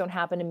 those things don't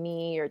happen to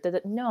me, or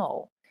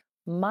no.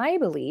 My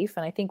belief,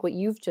 and I think what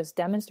you've just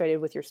demonstrated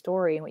with your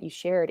story and what you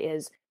shared,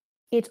 is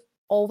it's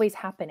always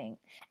happening.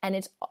 And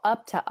it's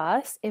up to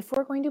us, if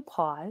we're going to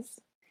pause,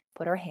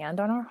 put our hand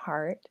on our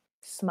heart,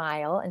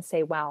 smile, and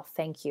say, wow,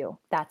 thank you.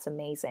 That's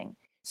amazing.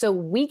 So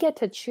we get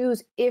to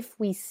choose if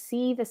we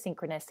see the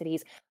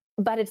synchronicities,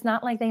 but it's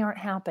not like they aren't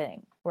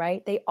happening,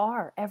 right? They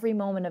are every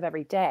moment of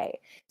every day.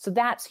 So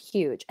that's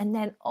huge. And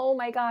then, oh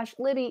my gosh,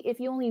 Libby, if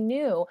you only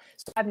knew.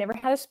 So I've never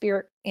had a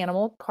spirit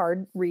animal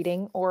card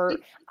reading, or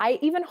I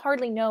even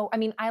hardly know. I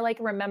mean, I like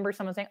remember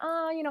someone saying,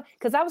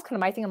 because that was kind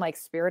of my thing. I'm like,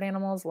 spirit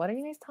animals, what are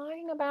you guys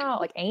talking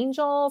about? Like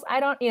angels? I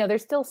don't,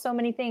 there's still so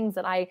many things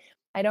that I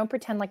don't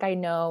pretend like I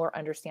know or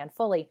understand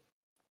fully.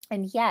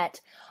 And yet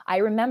I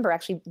remember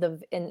actually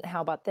and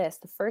how about this?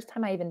 The first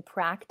time I even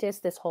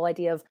practiced this whole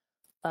idea of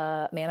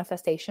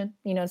manifestation,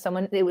 it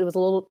was a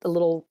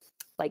little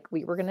like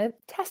we were going to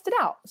test it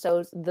out.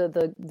 So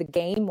the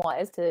game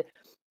was to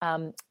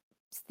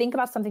think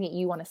about something that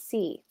you want to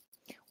see.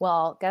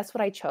 Well, guess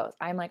what I chose?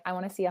 I'm like, I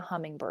want to see a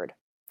hummingbird.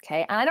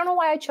 Okay. And I don't know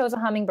why I chose a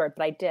hummingbird,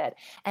 but I did.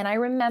 And I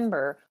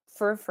remember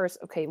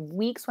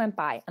weeks went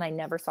by and I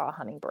never saw a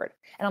hummingbird.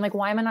 And I'm like,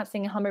 why am I not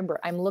seeing a hummingbird?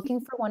 I'm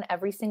looking for one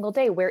every single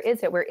day. Where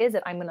is it? Where is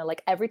it? I'm going to,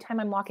 like, every time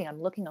I'm walking, I'm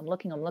looking,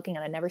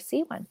 and I never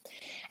see one.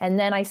 And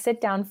then I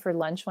sit down for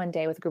lunch one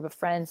day with a group of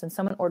friends and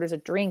someone orders a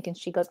drink and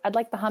she goes, I'd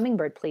like the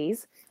hummingbird,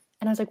 please.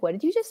 And I was like, what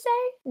did you just say?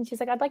 And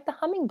she's like, I'd like the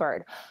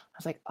hummingbird. I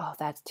was like, oh,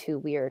 that's too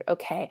weird.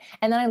 Okay.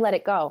 And then I let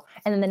it go.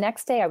 And then the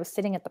next day I was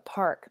sitting at the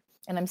park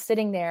and I'm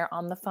sitting there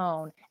on the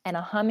phone and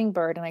a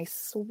hummingbird, and I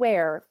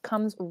swear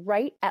comes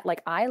right at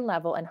like eye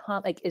level and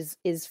is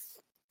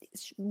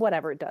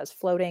whatever it does,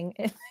 floating.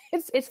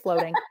 It's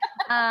floating.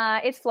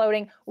 It's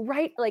floating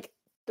right like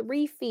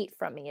 3 feet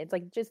from me. It's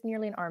like just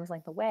nearly an arm's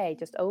length away,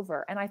 just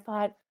over. And I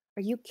thought,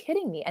 are you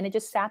kidding me? And it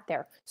just sat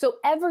there. So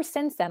ever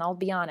since then, I'll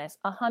be honest,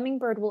 a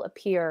hummingbird will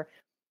appear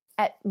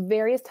at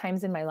various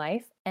times in my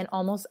life. And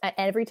almost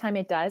every time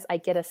it does, I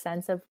get a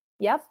sense of,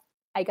 yep,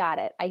 I got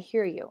it. I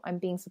hear you. I'm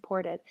being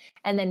supported.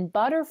 And then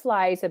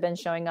butterflies have been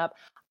showing up.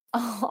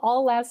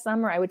 All last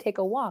summer, I would take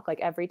a walk like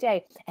every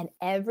day. And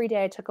every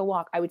day I took a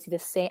walk, I would see the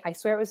same, I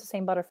swear it was the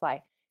same butterfly.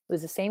 It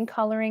was the same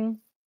coloring.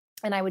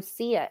 And I would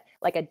see it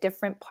like at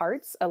different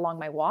parts along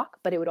my walk,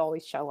 but it would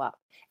always show up.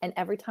 And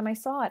every time I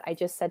saw it, I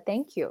just said,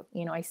 thank you.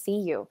 You know, I see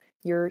you.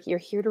 You're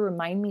here to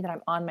remind me that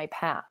I'm on my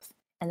path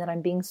and that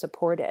I'm being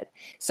supported.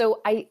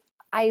 So I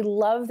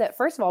love that.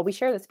 First of all, we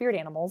share the spirit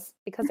animals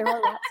because there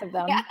are lots of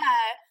them. Yeah.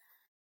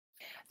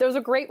 Those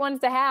are great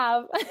ones to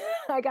have,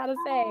 I gotta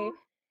say.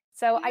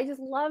 So I just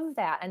love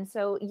that. And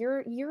so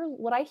you're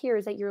what I hear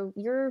is that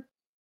you're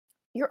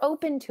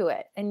open to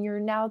it. And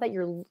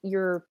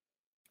you're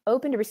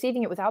open to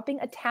receiving it without being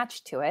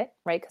attached to it,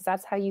 right? Because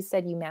that's how you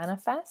said you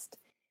manifest.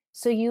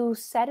 So you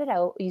set it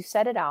out, you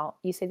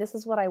say, this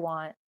is what I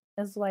want.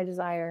 This is what I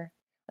desire.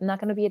 I'm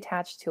not going to be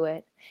attached to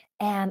it.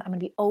 And I'm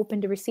going to be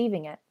open to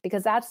receiving it,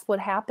 because that's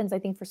what happens, I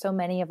think, for so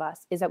many of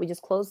us, is that we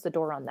just close the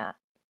door on that.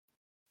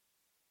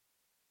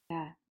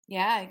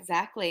 Yeah,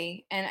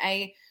 exactly. And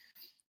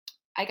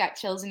I got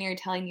chills when you were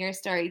telling your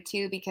story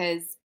too,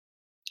 because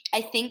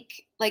I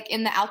think like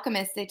in The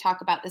Alchemist, they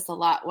talk about this a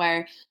lot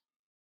where,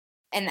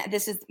 and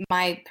this is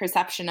my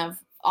perception of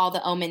all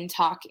the omen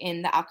talk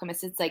in The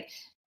Alchemist, it's like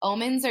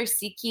omens are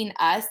seeking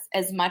us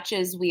as much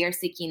as we are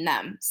seeking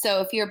them. So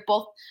if you're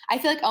both, I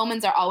feel like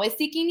omens are always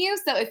seeking you.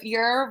 So if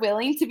you're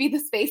willing to be the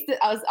space that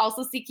I was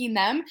also seeking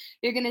them,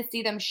 you're going to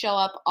see them show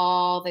up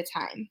all the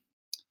time.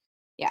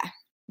 Yeah.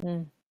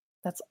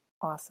 That's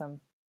awesome.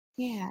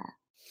 Yeah.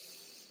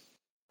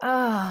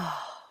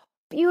 Ah,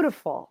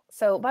 beautiful.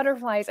 So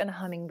butterflies and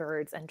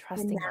hummingbirds and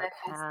trusting our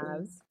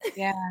paths.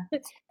 Yeah.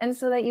 And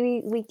so that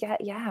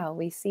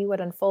we see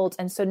what unfolds.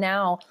 And so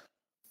now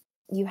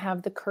you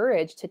have the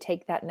courage to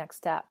take that next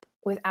step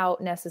without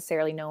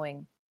necessarily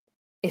knowing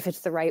if it's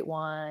the right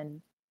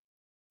one,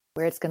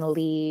 where it's going to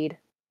lead,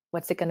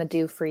 what's it going to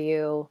do for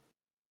you,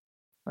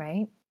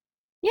 right?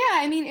 Yeah,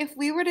 I mean, if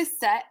we were to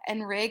set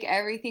and rig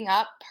everything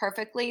up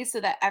perfectly so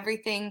that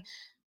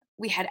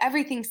we had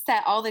everything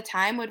set all the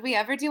time, would we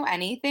ever do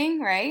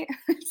anything, right?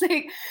 It's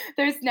like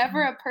there's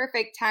never a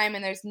perfect time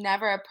and there's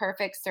never a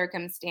perfect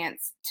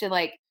circumstance to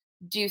like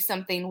do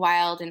something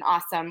wild and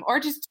awesome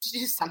or just to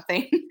do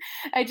something.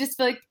 I just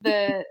feel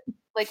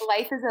like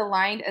life is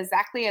aligned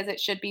exactly as it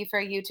should be for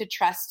you to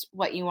trust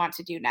what you want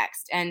to do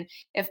next. And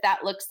if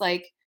that looks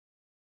like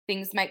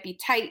things might be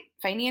tight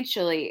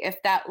financially,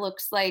 if that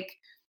looks like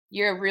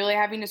you're really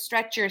having to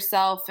stretch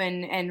yourself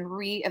and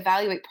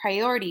reevaluate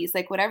priorities,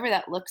 like whatever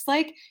that looks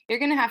like, you're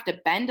going to have to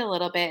bend a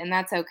little bit, and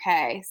that's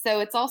okay. So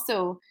it's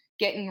also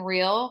getting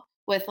real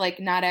with like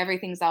not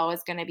everything's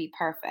always going to be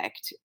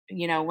perfect,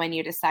 you know, when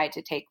you decide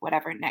to take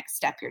whatever next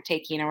step you're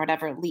taking or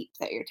whatever leap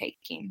that you're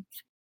taking.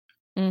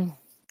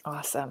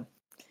 Awesome.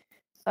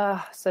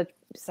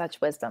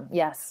 Such wisdom.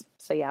 Yes.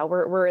 So yeah,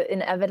 we're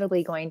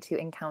inevitably going to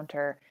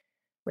encounter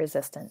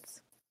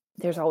resistance.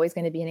 There's always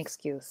going to be an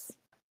excuse.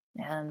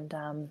 And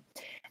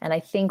I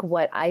think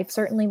what I've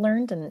certainly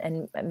learned,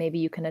 and maybe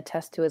you can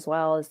attest to as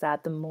well, is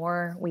that the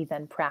more we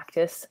then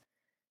practice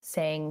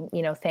saying,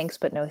 you know, thanks,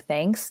 but no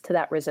thanks to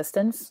that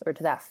resistance or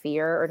to that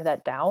fear or to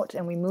that doubt,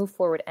 and we move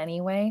forward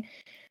anyway,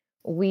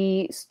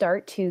 we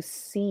start to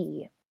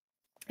see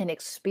and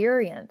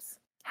experience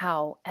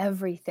how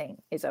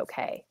everything is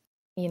okay,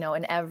 you know,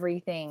 and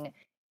everything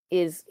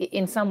is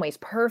in some ways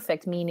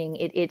perfect, meaning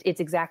it's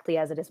exactly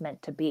as it is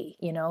meant to be,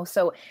 you know?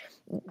 So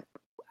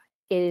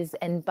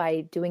and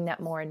by doing that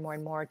more and more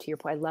and more, to your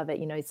point, I love it.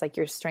 You know, it's like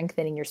you're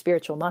strengthening your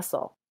spiritual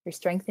muscle, you're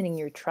strengthening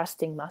your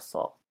trusting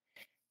muscle.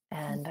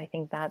 And I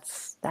think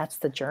that's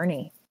the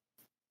journey.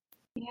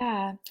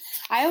 Yeah.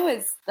 I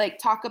always like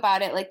talk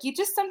about it. Like you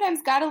just sometimes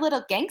gotta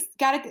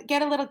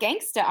get a little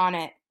gangsta on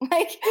it.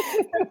 Like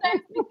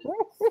sometimes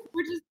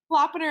we're just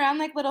flopping around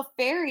like little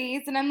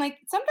fairies. And I'm like,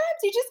 sometimes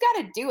you just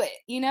gotta do it.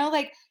 You know,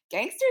 like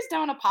gangsters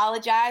don't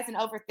apologize and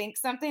overthink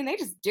something. They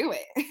just do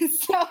it.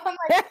 So I'm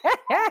like,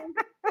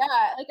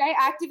 yeah, like I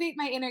activate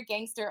my inner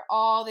gangster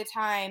all the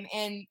time.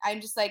 And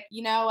I'm just like,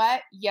 you know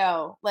what?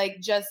 Yo, like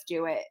just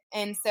do it.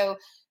 And so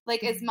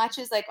like as much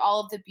as like all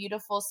of the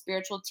beautiful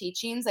spiritual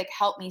teachings like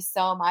help me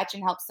so much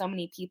and help so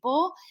many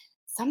people,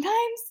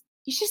 sometimes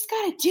you just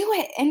got to do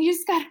it. And you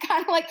just got to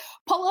kind of like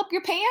pull up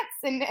your pants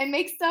and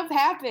make stuff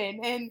happen.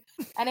 And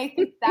I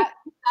think that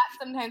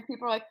sometimes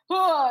people are like,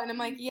 oh, and I'm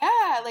like,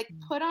 yeah, like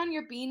put on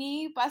your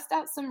beanie, bust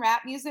out some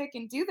rap music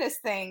and do this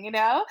thing, you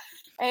know?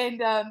 And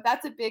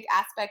that's a big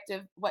aspect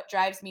of what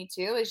drives me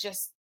too, is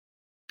just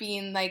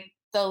being like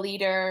the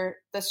leader,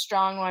 the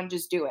strong one,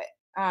 just do it.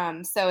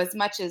 So as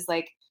much as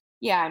like,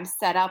 yeah, I'm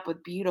set up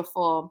with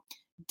beautiful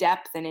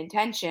depth and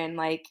intention,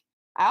 like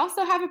I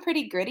also have a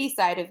pretty gritty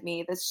side of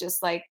me that's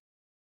just like,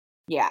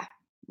 yeah,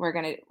 we're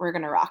gonna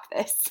rock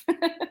this.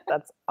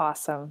 That's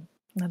awesome.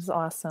 That's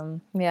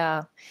awesome.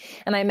 Yeah.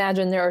 And I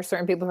imagine there are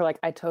certain people who are like,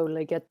 I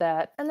totally get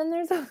that. And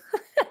then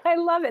I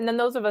love it. And then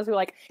those of us who are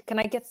like, can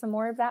I get some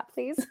more of that,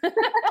 please? Can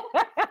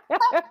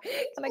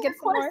I get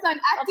some more?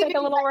 I'll take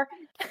a little more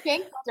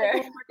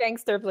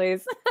gangster,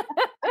 please.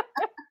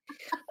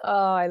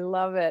 Oh, I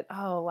love it.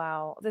 Oh,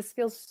 wow. This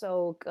feels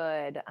so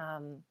good.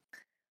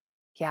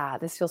 Yeah,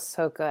 this feels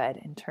so good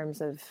in terms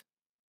of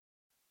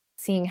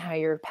seeing how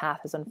your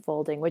path is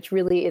unfolding, which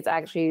really is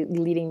actually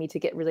leading me to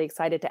get really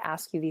excited to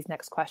ask you these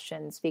next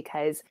questions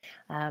because,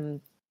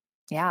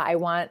 yeah, I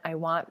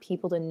want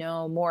people to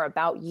know more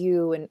about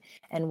you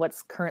and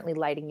what's currently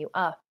lighting you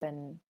up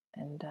and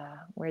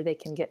where they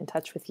can get in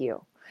touch with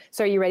you.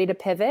 So are you ready to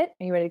pivot?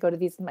 Are you ready to go to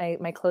these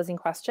my closing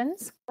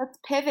questions? Let's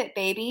pivot,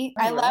 baby.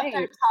 All I loved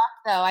our right. talk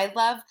though.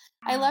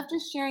 I love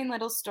just sharing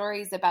little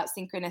stories about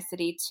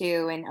synchronicity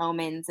too and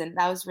omens, and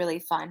that was really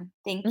fun.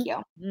 Thank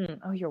you.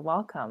 Oh, you're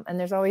welcome. And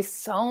there's always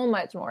so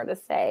much more to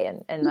say.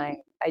 And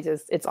I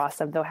just, it's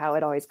awesome though, how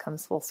it always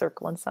comes full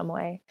circle in some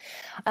way.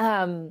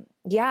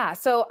 Yeah.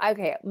 So,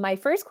 okay. My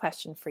first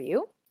question for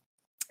you,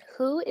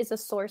 who is a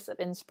source of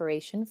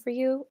inspiration for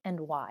you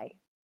and why?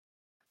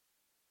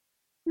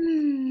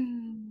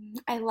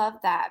 I love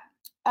that.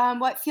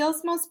 What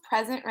feels most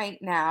present right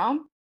now,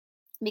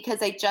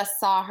 because I just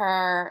saw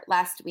her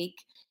last week,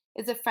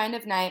 is a friend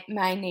of mine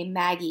named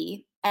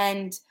Maggie.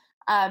 And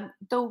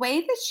the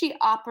way that she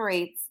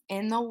operates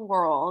in the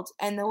world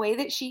and the way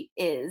that she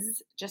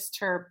is, just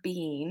her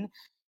being,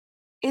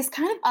 is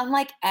kind of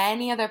unlike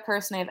any other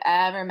person I've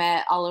ever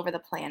met all over the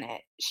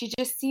planet. She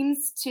just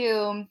seems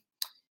to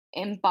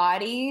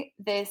embody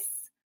this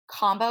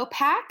combo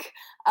pack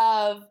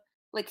of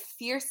like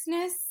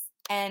fierceness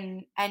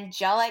and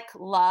angelic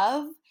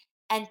love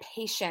and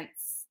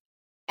patience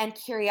and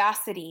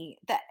curiosity.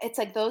 That it's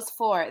like those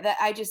four that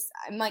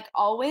I'm like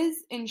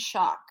always in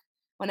shock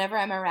whenever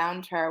I'm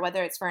around her,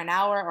 whether it's for an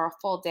hour or a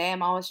full day.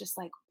 I'm always just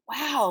like,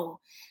 wow,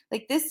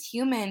 like this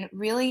human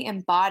really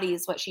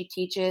embodies what she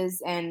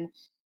teaches. And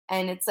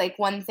it's like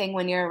one thing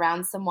when you're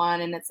around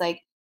someone and it's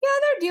like, yeah,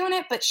 they're doing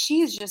it, but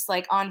she's just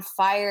like on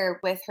fire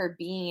with her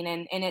being.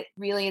 And it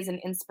really is an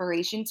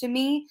inspiration to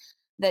me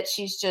that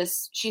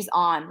she's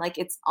on, like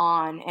it's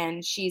on,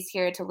 and she's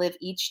here to live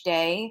each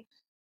day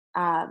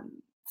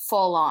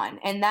full on.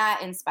 And that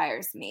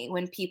inspires me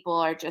when people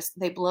are just,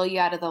 they blow you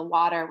out of the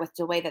water with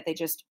the way that they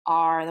just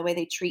are, the way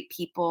they treat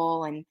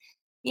people. And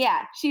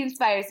yeah, she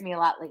inspires me a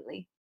lot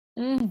lately.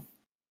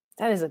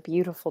 That is a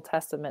beautiful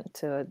testament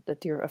to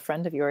that you're a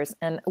friend of yours.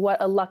 And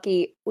what a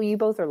lucky, well, you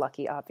both are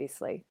lucky,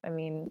 obviously. I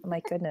mean,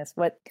 my goodness,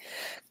 what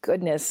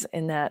goodness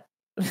in that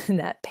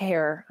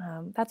pair.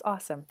 That's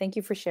awesome. Thank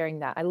you for sharing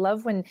that. I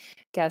love when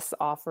guests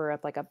offer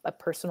up like a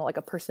personal, like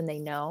a person they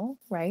know,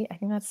 right? I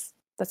think that's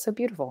so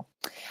beautiful.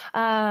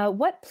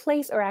 What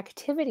place or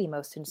activity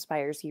most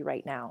inspires you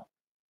right now?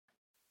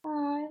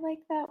 Oh, I like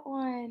that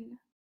one.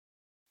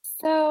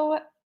 So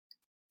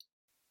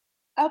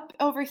up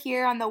over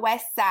here on the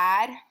west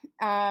side,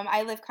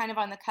 I live kind of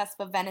on the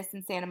cusp of Venice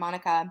and Santa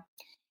Monica.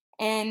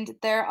 And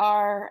there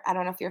are, I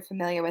don't know if you're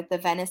familiar with the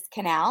Venice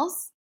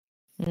canals.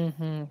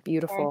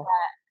 Beautiful. And,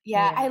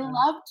 yeah, I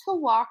love to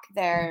walk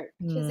there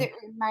because it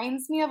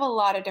reminds me of a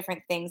lot of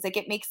different things. Like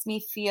it makes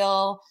me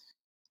feel,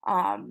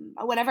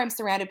 whenever I'm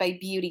surrounded by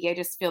beauty, I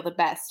just feel the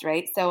best,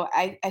 right? So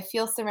I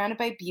feel surrounded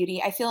by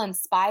beauty. I feel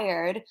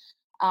inspired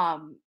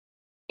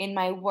in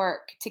my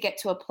work to get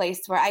to a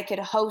place where I could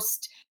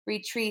host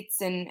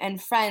retreats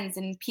and friends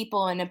and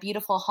people in a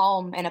beautiful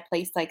home in a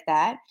place like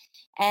that.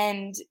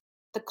 And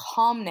the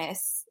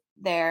calmness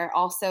there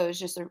also is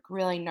just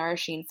really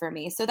nourishing for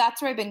me. So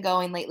that's where I've been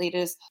going lately, to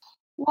just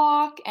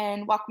walk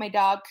my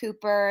dog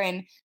Cooper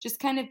and just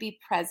kind of be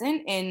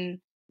present in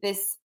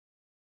this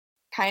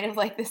kind of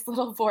like this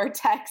little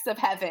vortex of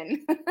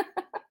heaven.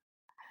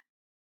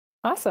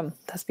 Awesome.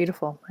 That's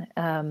beautiful.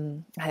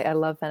 I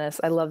love Venice.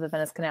 I love the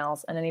Venice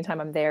canals. And anytime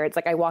I'm there, it's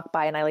like I walk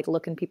by and I like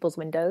look in people's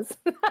windows.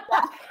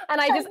 And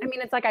I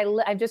mean, it's like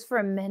I'm just for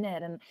a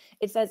minute, and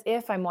it's as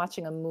if I'm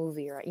watching a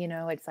movie, or,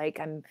 it's like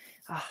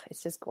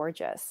it's just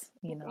gorgeous,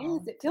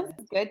 It feels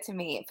good to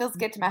me. It feels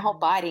good to my whole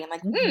body. I'm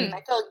like,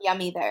 I feel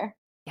yummy there.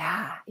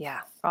 Yeah.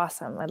 Yeah.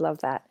 Awesome. I love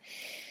that.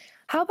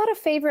 How about a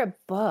favorite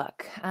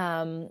book?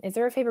 Is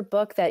there a favorite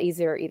book that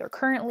either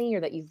currently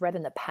or that you've read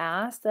in the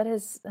past that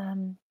has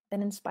been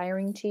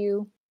inspiring to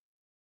you?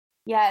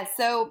 Yeah,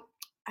 so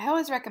I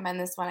always recommend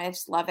this one. I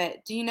just love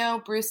it. Do you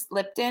know Bruce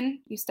Lipton?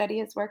 You study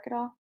his work at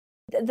all?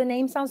 The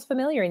name sounds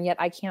familiar, and yet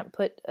I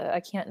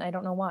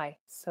don't know why.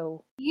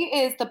 So he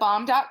is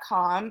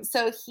thebomb.com.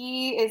 So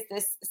he is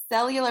this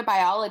cellular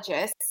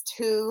biologist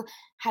who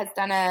has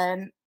done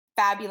a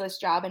fabulous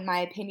job, in my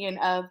opinion,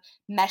 of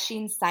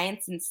meshing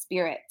science and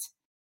spirit.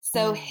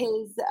 So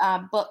his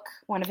book,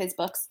 one of his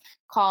books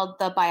called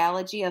The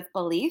Biology of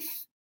Belief,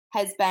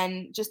 has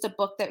been just a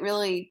book that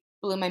really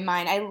blew my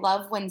mind. I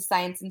love when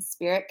science and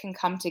spirit can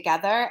come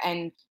together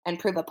and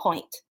prove a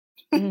point.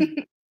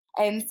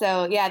 And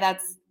so, yeah,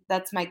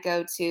 that's my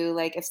go-to.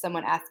 Like if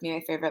someone asked me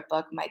my favorite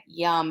book, I'm like,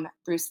 yum,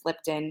 Bruce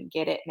Lipton,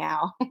 get it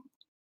now.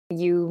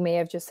 You may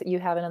have you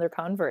have another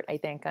convert, I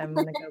think. I'm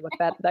going to go look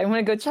that. I'm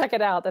going to go check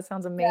it out. That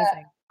sounds amazing.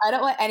 Yeah, I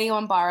don't let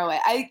anyone borrow it.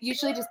 I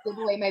usually just give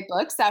away my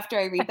books after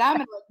I read them. And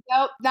like,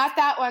 nope, not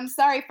that one.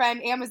 Sorry,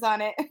 friend,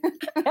 Amazon it.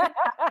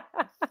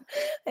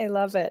 I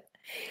love it.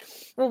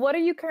 Well, what are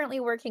you currently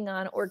working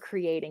on or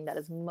creating that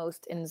is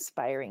most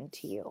inspiring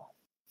to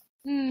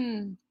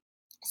you?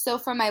 So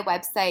for my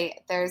website,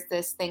 there's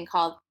this thing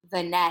called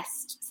The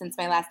Nest. Since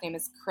my last name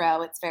is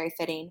Crow, it's very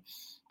fitting.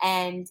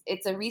 And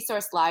it's a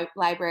resource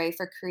library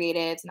for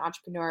creatives and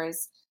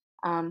entrepreneurs,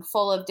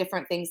 full of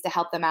different things to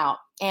help them out.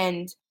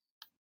 And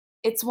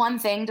it's one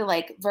thing to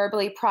like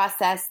verbally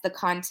process the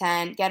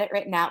content, get it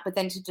written out, but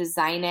then to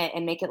design it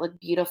and make it look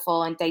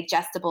beautiful and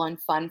digestible and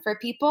fun for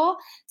people.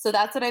 So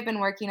that's what I've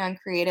been working on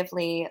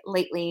creatively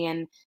lately,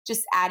 and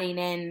just adding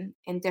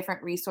in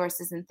different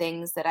resources and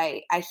things that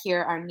I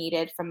hear are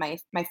needed from my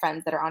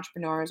friends that are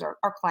entrepreneurs or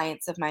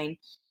clients of mine.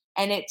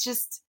 And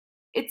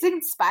it's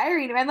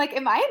inspiring. I'm like,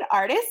 am I an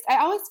artist? I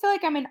always feel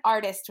like I'm an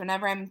artist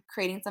whenever I'm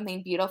creating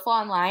something beautiful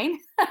online.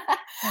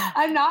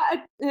 I'm not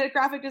a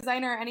graphic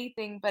designer or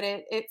anything, but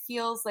it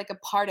feels like a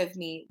part of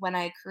me when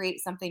I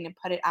create something and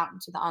put it out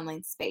into the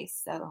online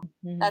space. So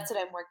that's what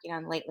I'm working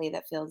on lately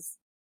that feels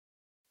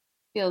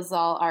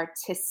all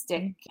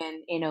artistic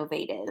and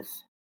innovative.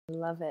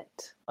 Love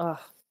it. Oh,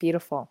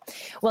 beautiful.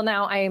 Well,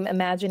 now I'm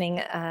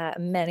imagining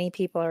many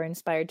people are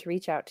inspired to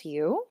reach out to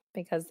you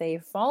because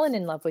they've fallen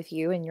in love with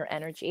you and your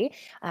energy.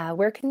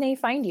 Where can they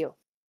find you?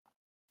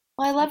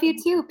 Well, I love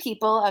you too,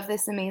 people of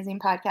this amazing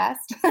podcast.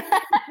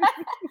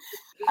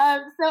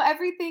 So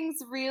everything's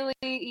really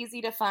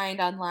easy to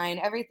find online.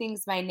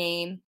 Everything's my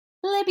name,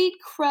 Libby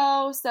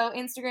Crow. So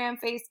Instagram,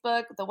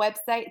 Facebook, the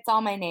website, it's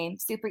all my name.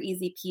 Super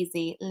easy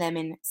peasy,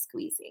 lemon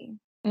squeezy.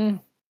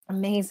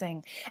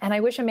 Amazing. And I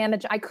wish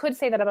I could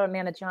say that about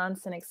Amanda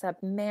Johnson,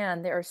 except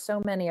man, there are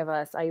so many of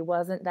us. I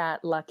wasn't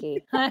that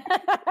lucky. I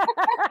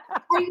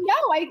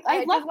know. I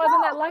just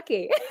wasn't that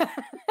lucky.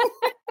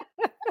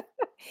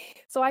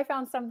 So I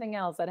found something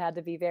else that had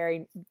to be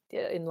very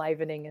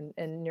enlivening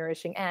and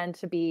nourishing, and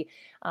to be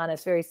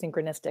honest, very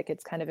synchronistic.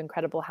 It's kind of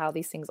incredible how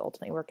these things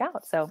ultimately work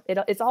out. So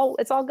it's all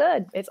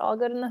good. It's all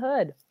good in the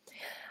hood.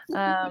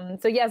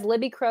 So yes,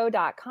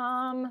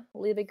 LibbyCrow.com,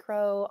 Libby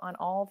Crow on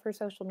all of her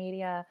social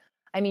media.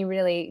 I mean,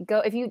 really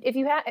go you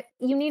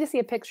need to see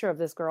a picture of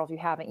this girl if you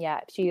haven't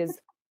yet. She is,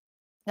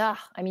 I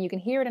mean, you can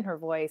hear it in her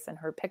voice, and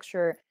her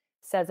picture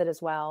says it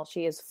as well.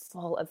 She is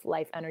full of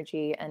life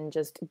energy and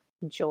just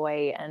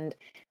joy. And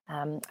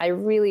I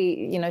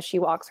really, she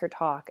walks her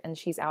talk, and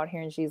she's out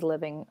here and she's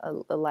living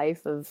a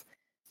life of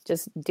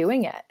just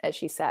doing it, as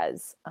she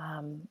says.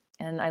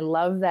 And I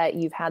love that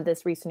you've had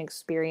this recent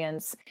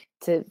experience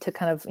to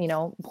kind of,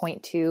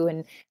 point to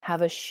and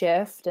have a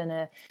shift and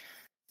a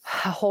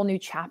whole new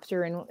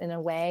chapter in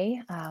a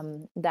way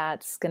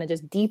that's going to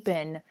just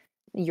deepen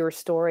your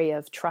story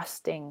of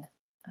trusting,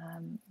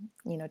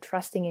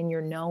 trusting in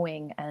your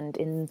knowing and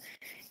in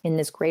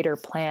this greater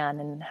plan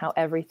and how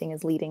everything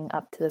is leading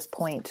up to this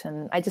point.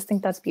 And I just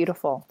think that's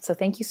beautiful. So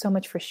thank you so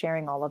much for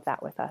sharing all of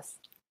that with us.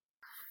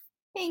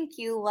 Thank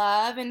you,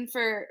 love, and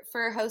for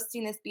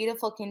hosting this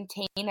beautiful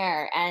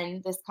container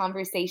and this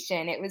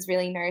conversation. It was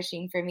really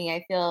nourishing for me.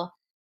 I feel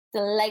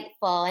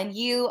delightful, and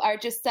you are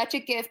just such a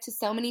gift to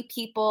so many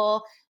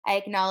people. I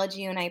acknowledge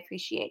you and I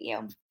appreciate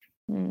you.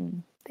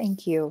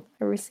 Thank you.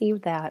 I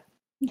received that.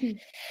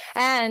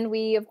 And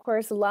we, of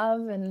course,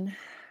 love and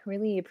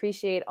really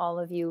appreciate all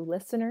of you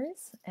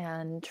listeners,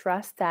 and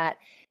trust that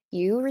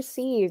you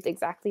received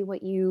exactly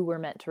what you were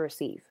meant to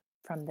receive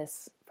from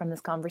this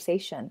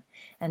conversation,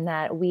 and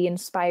that we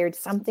inspired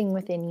something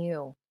within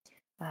you,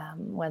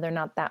 whether or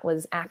not that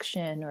was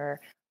action or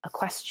a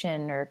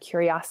question or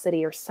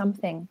curiosity or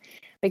something.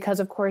 Because,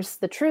 of course,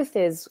 the truth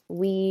is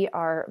we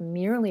are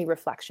merely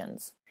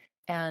reflections,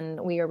 and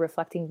we are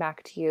reflecting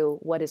back to you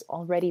what is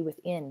already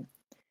within.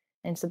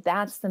 And so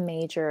that's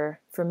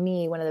for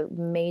me, one of the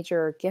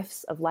major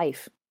gifts of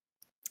life.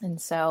 And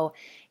so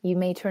you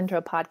may turn to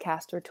a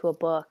podcast or to a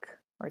book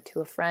or to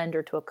a friend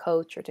or to a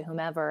coach or to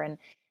whomever. And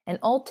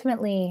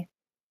ultimately,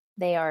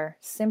 they are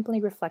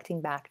simply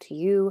reflecting back to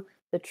you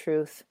the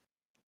truth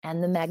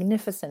and the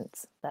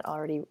magnificence that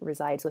already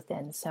resides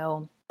within.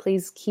 So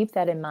please keep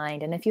that in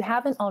mind. And if you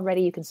haven't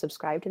already, you can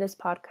subscribe to this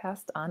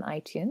podcast on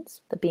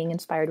iTunes, the Being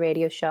Inspired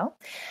Radio Show,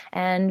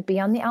 and be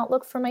on the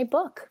outlook for my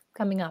book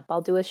coming up.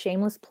 I'll do a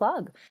shameless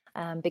plug,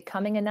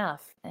 Becoming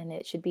Enough, and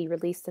it should be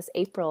released this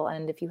April.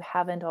 And if you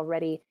haven't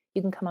already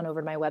you can come on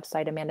over to my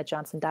website,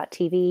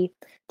 amandajohnson.tv,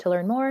 to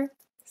learn more,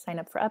 sign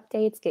up for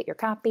updates, get your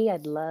copy.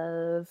 I'd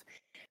love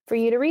for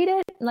you to read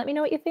it and let me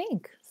know what you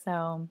think.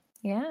 So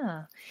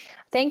yeah.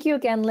 Thank you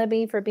again,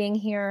 Libby, for being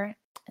here.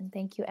 And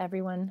thank you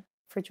everyone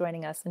for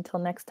joining us. Until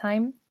next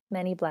time,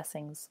 many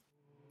blessings.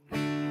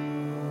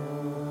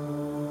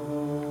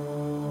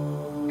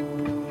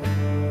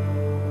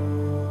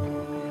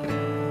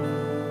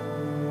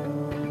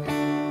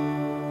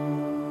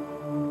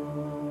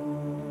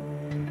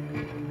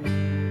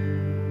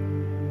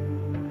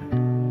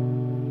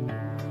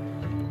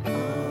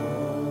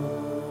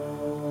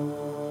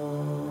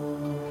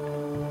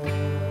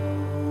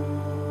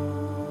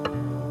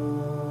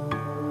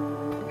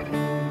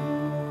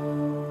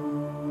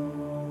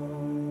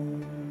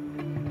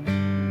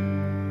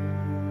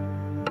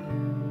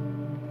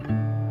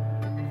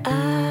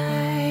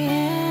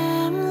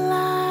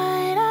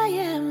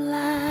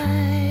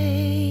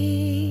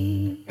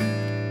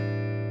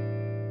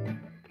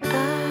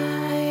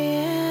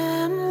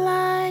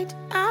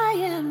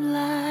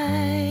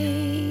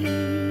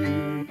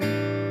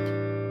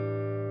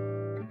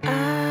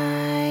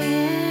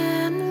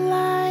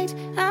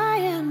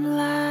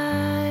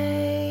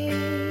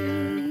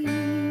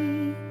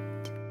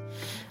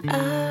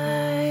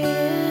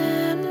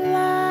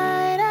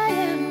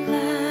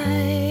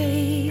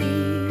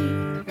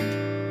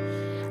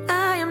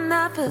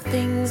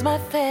 Things my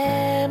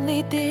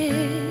family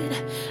did.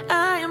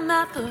 I am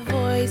not the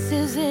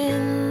voices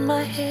in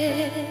my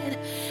head.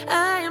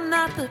 I am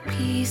not the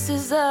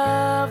pieces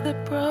of the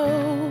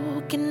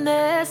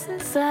brokenness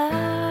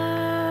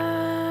inside.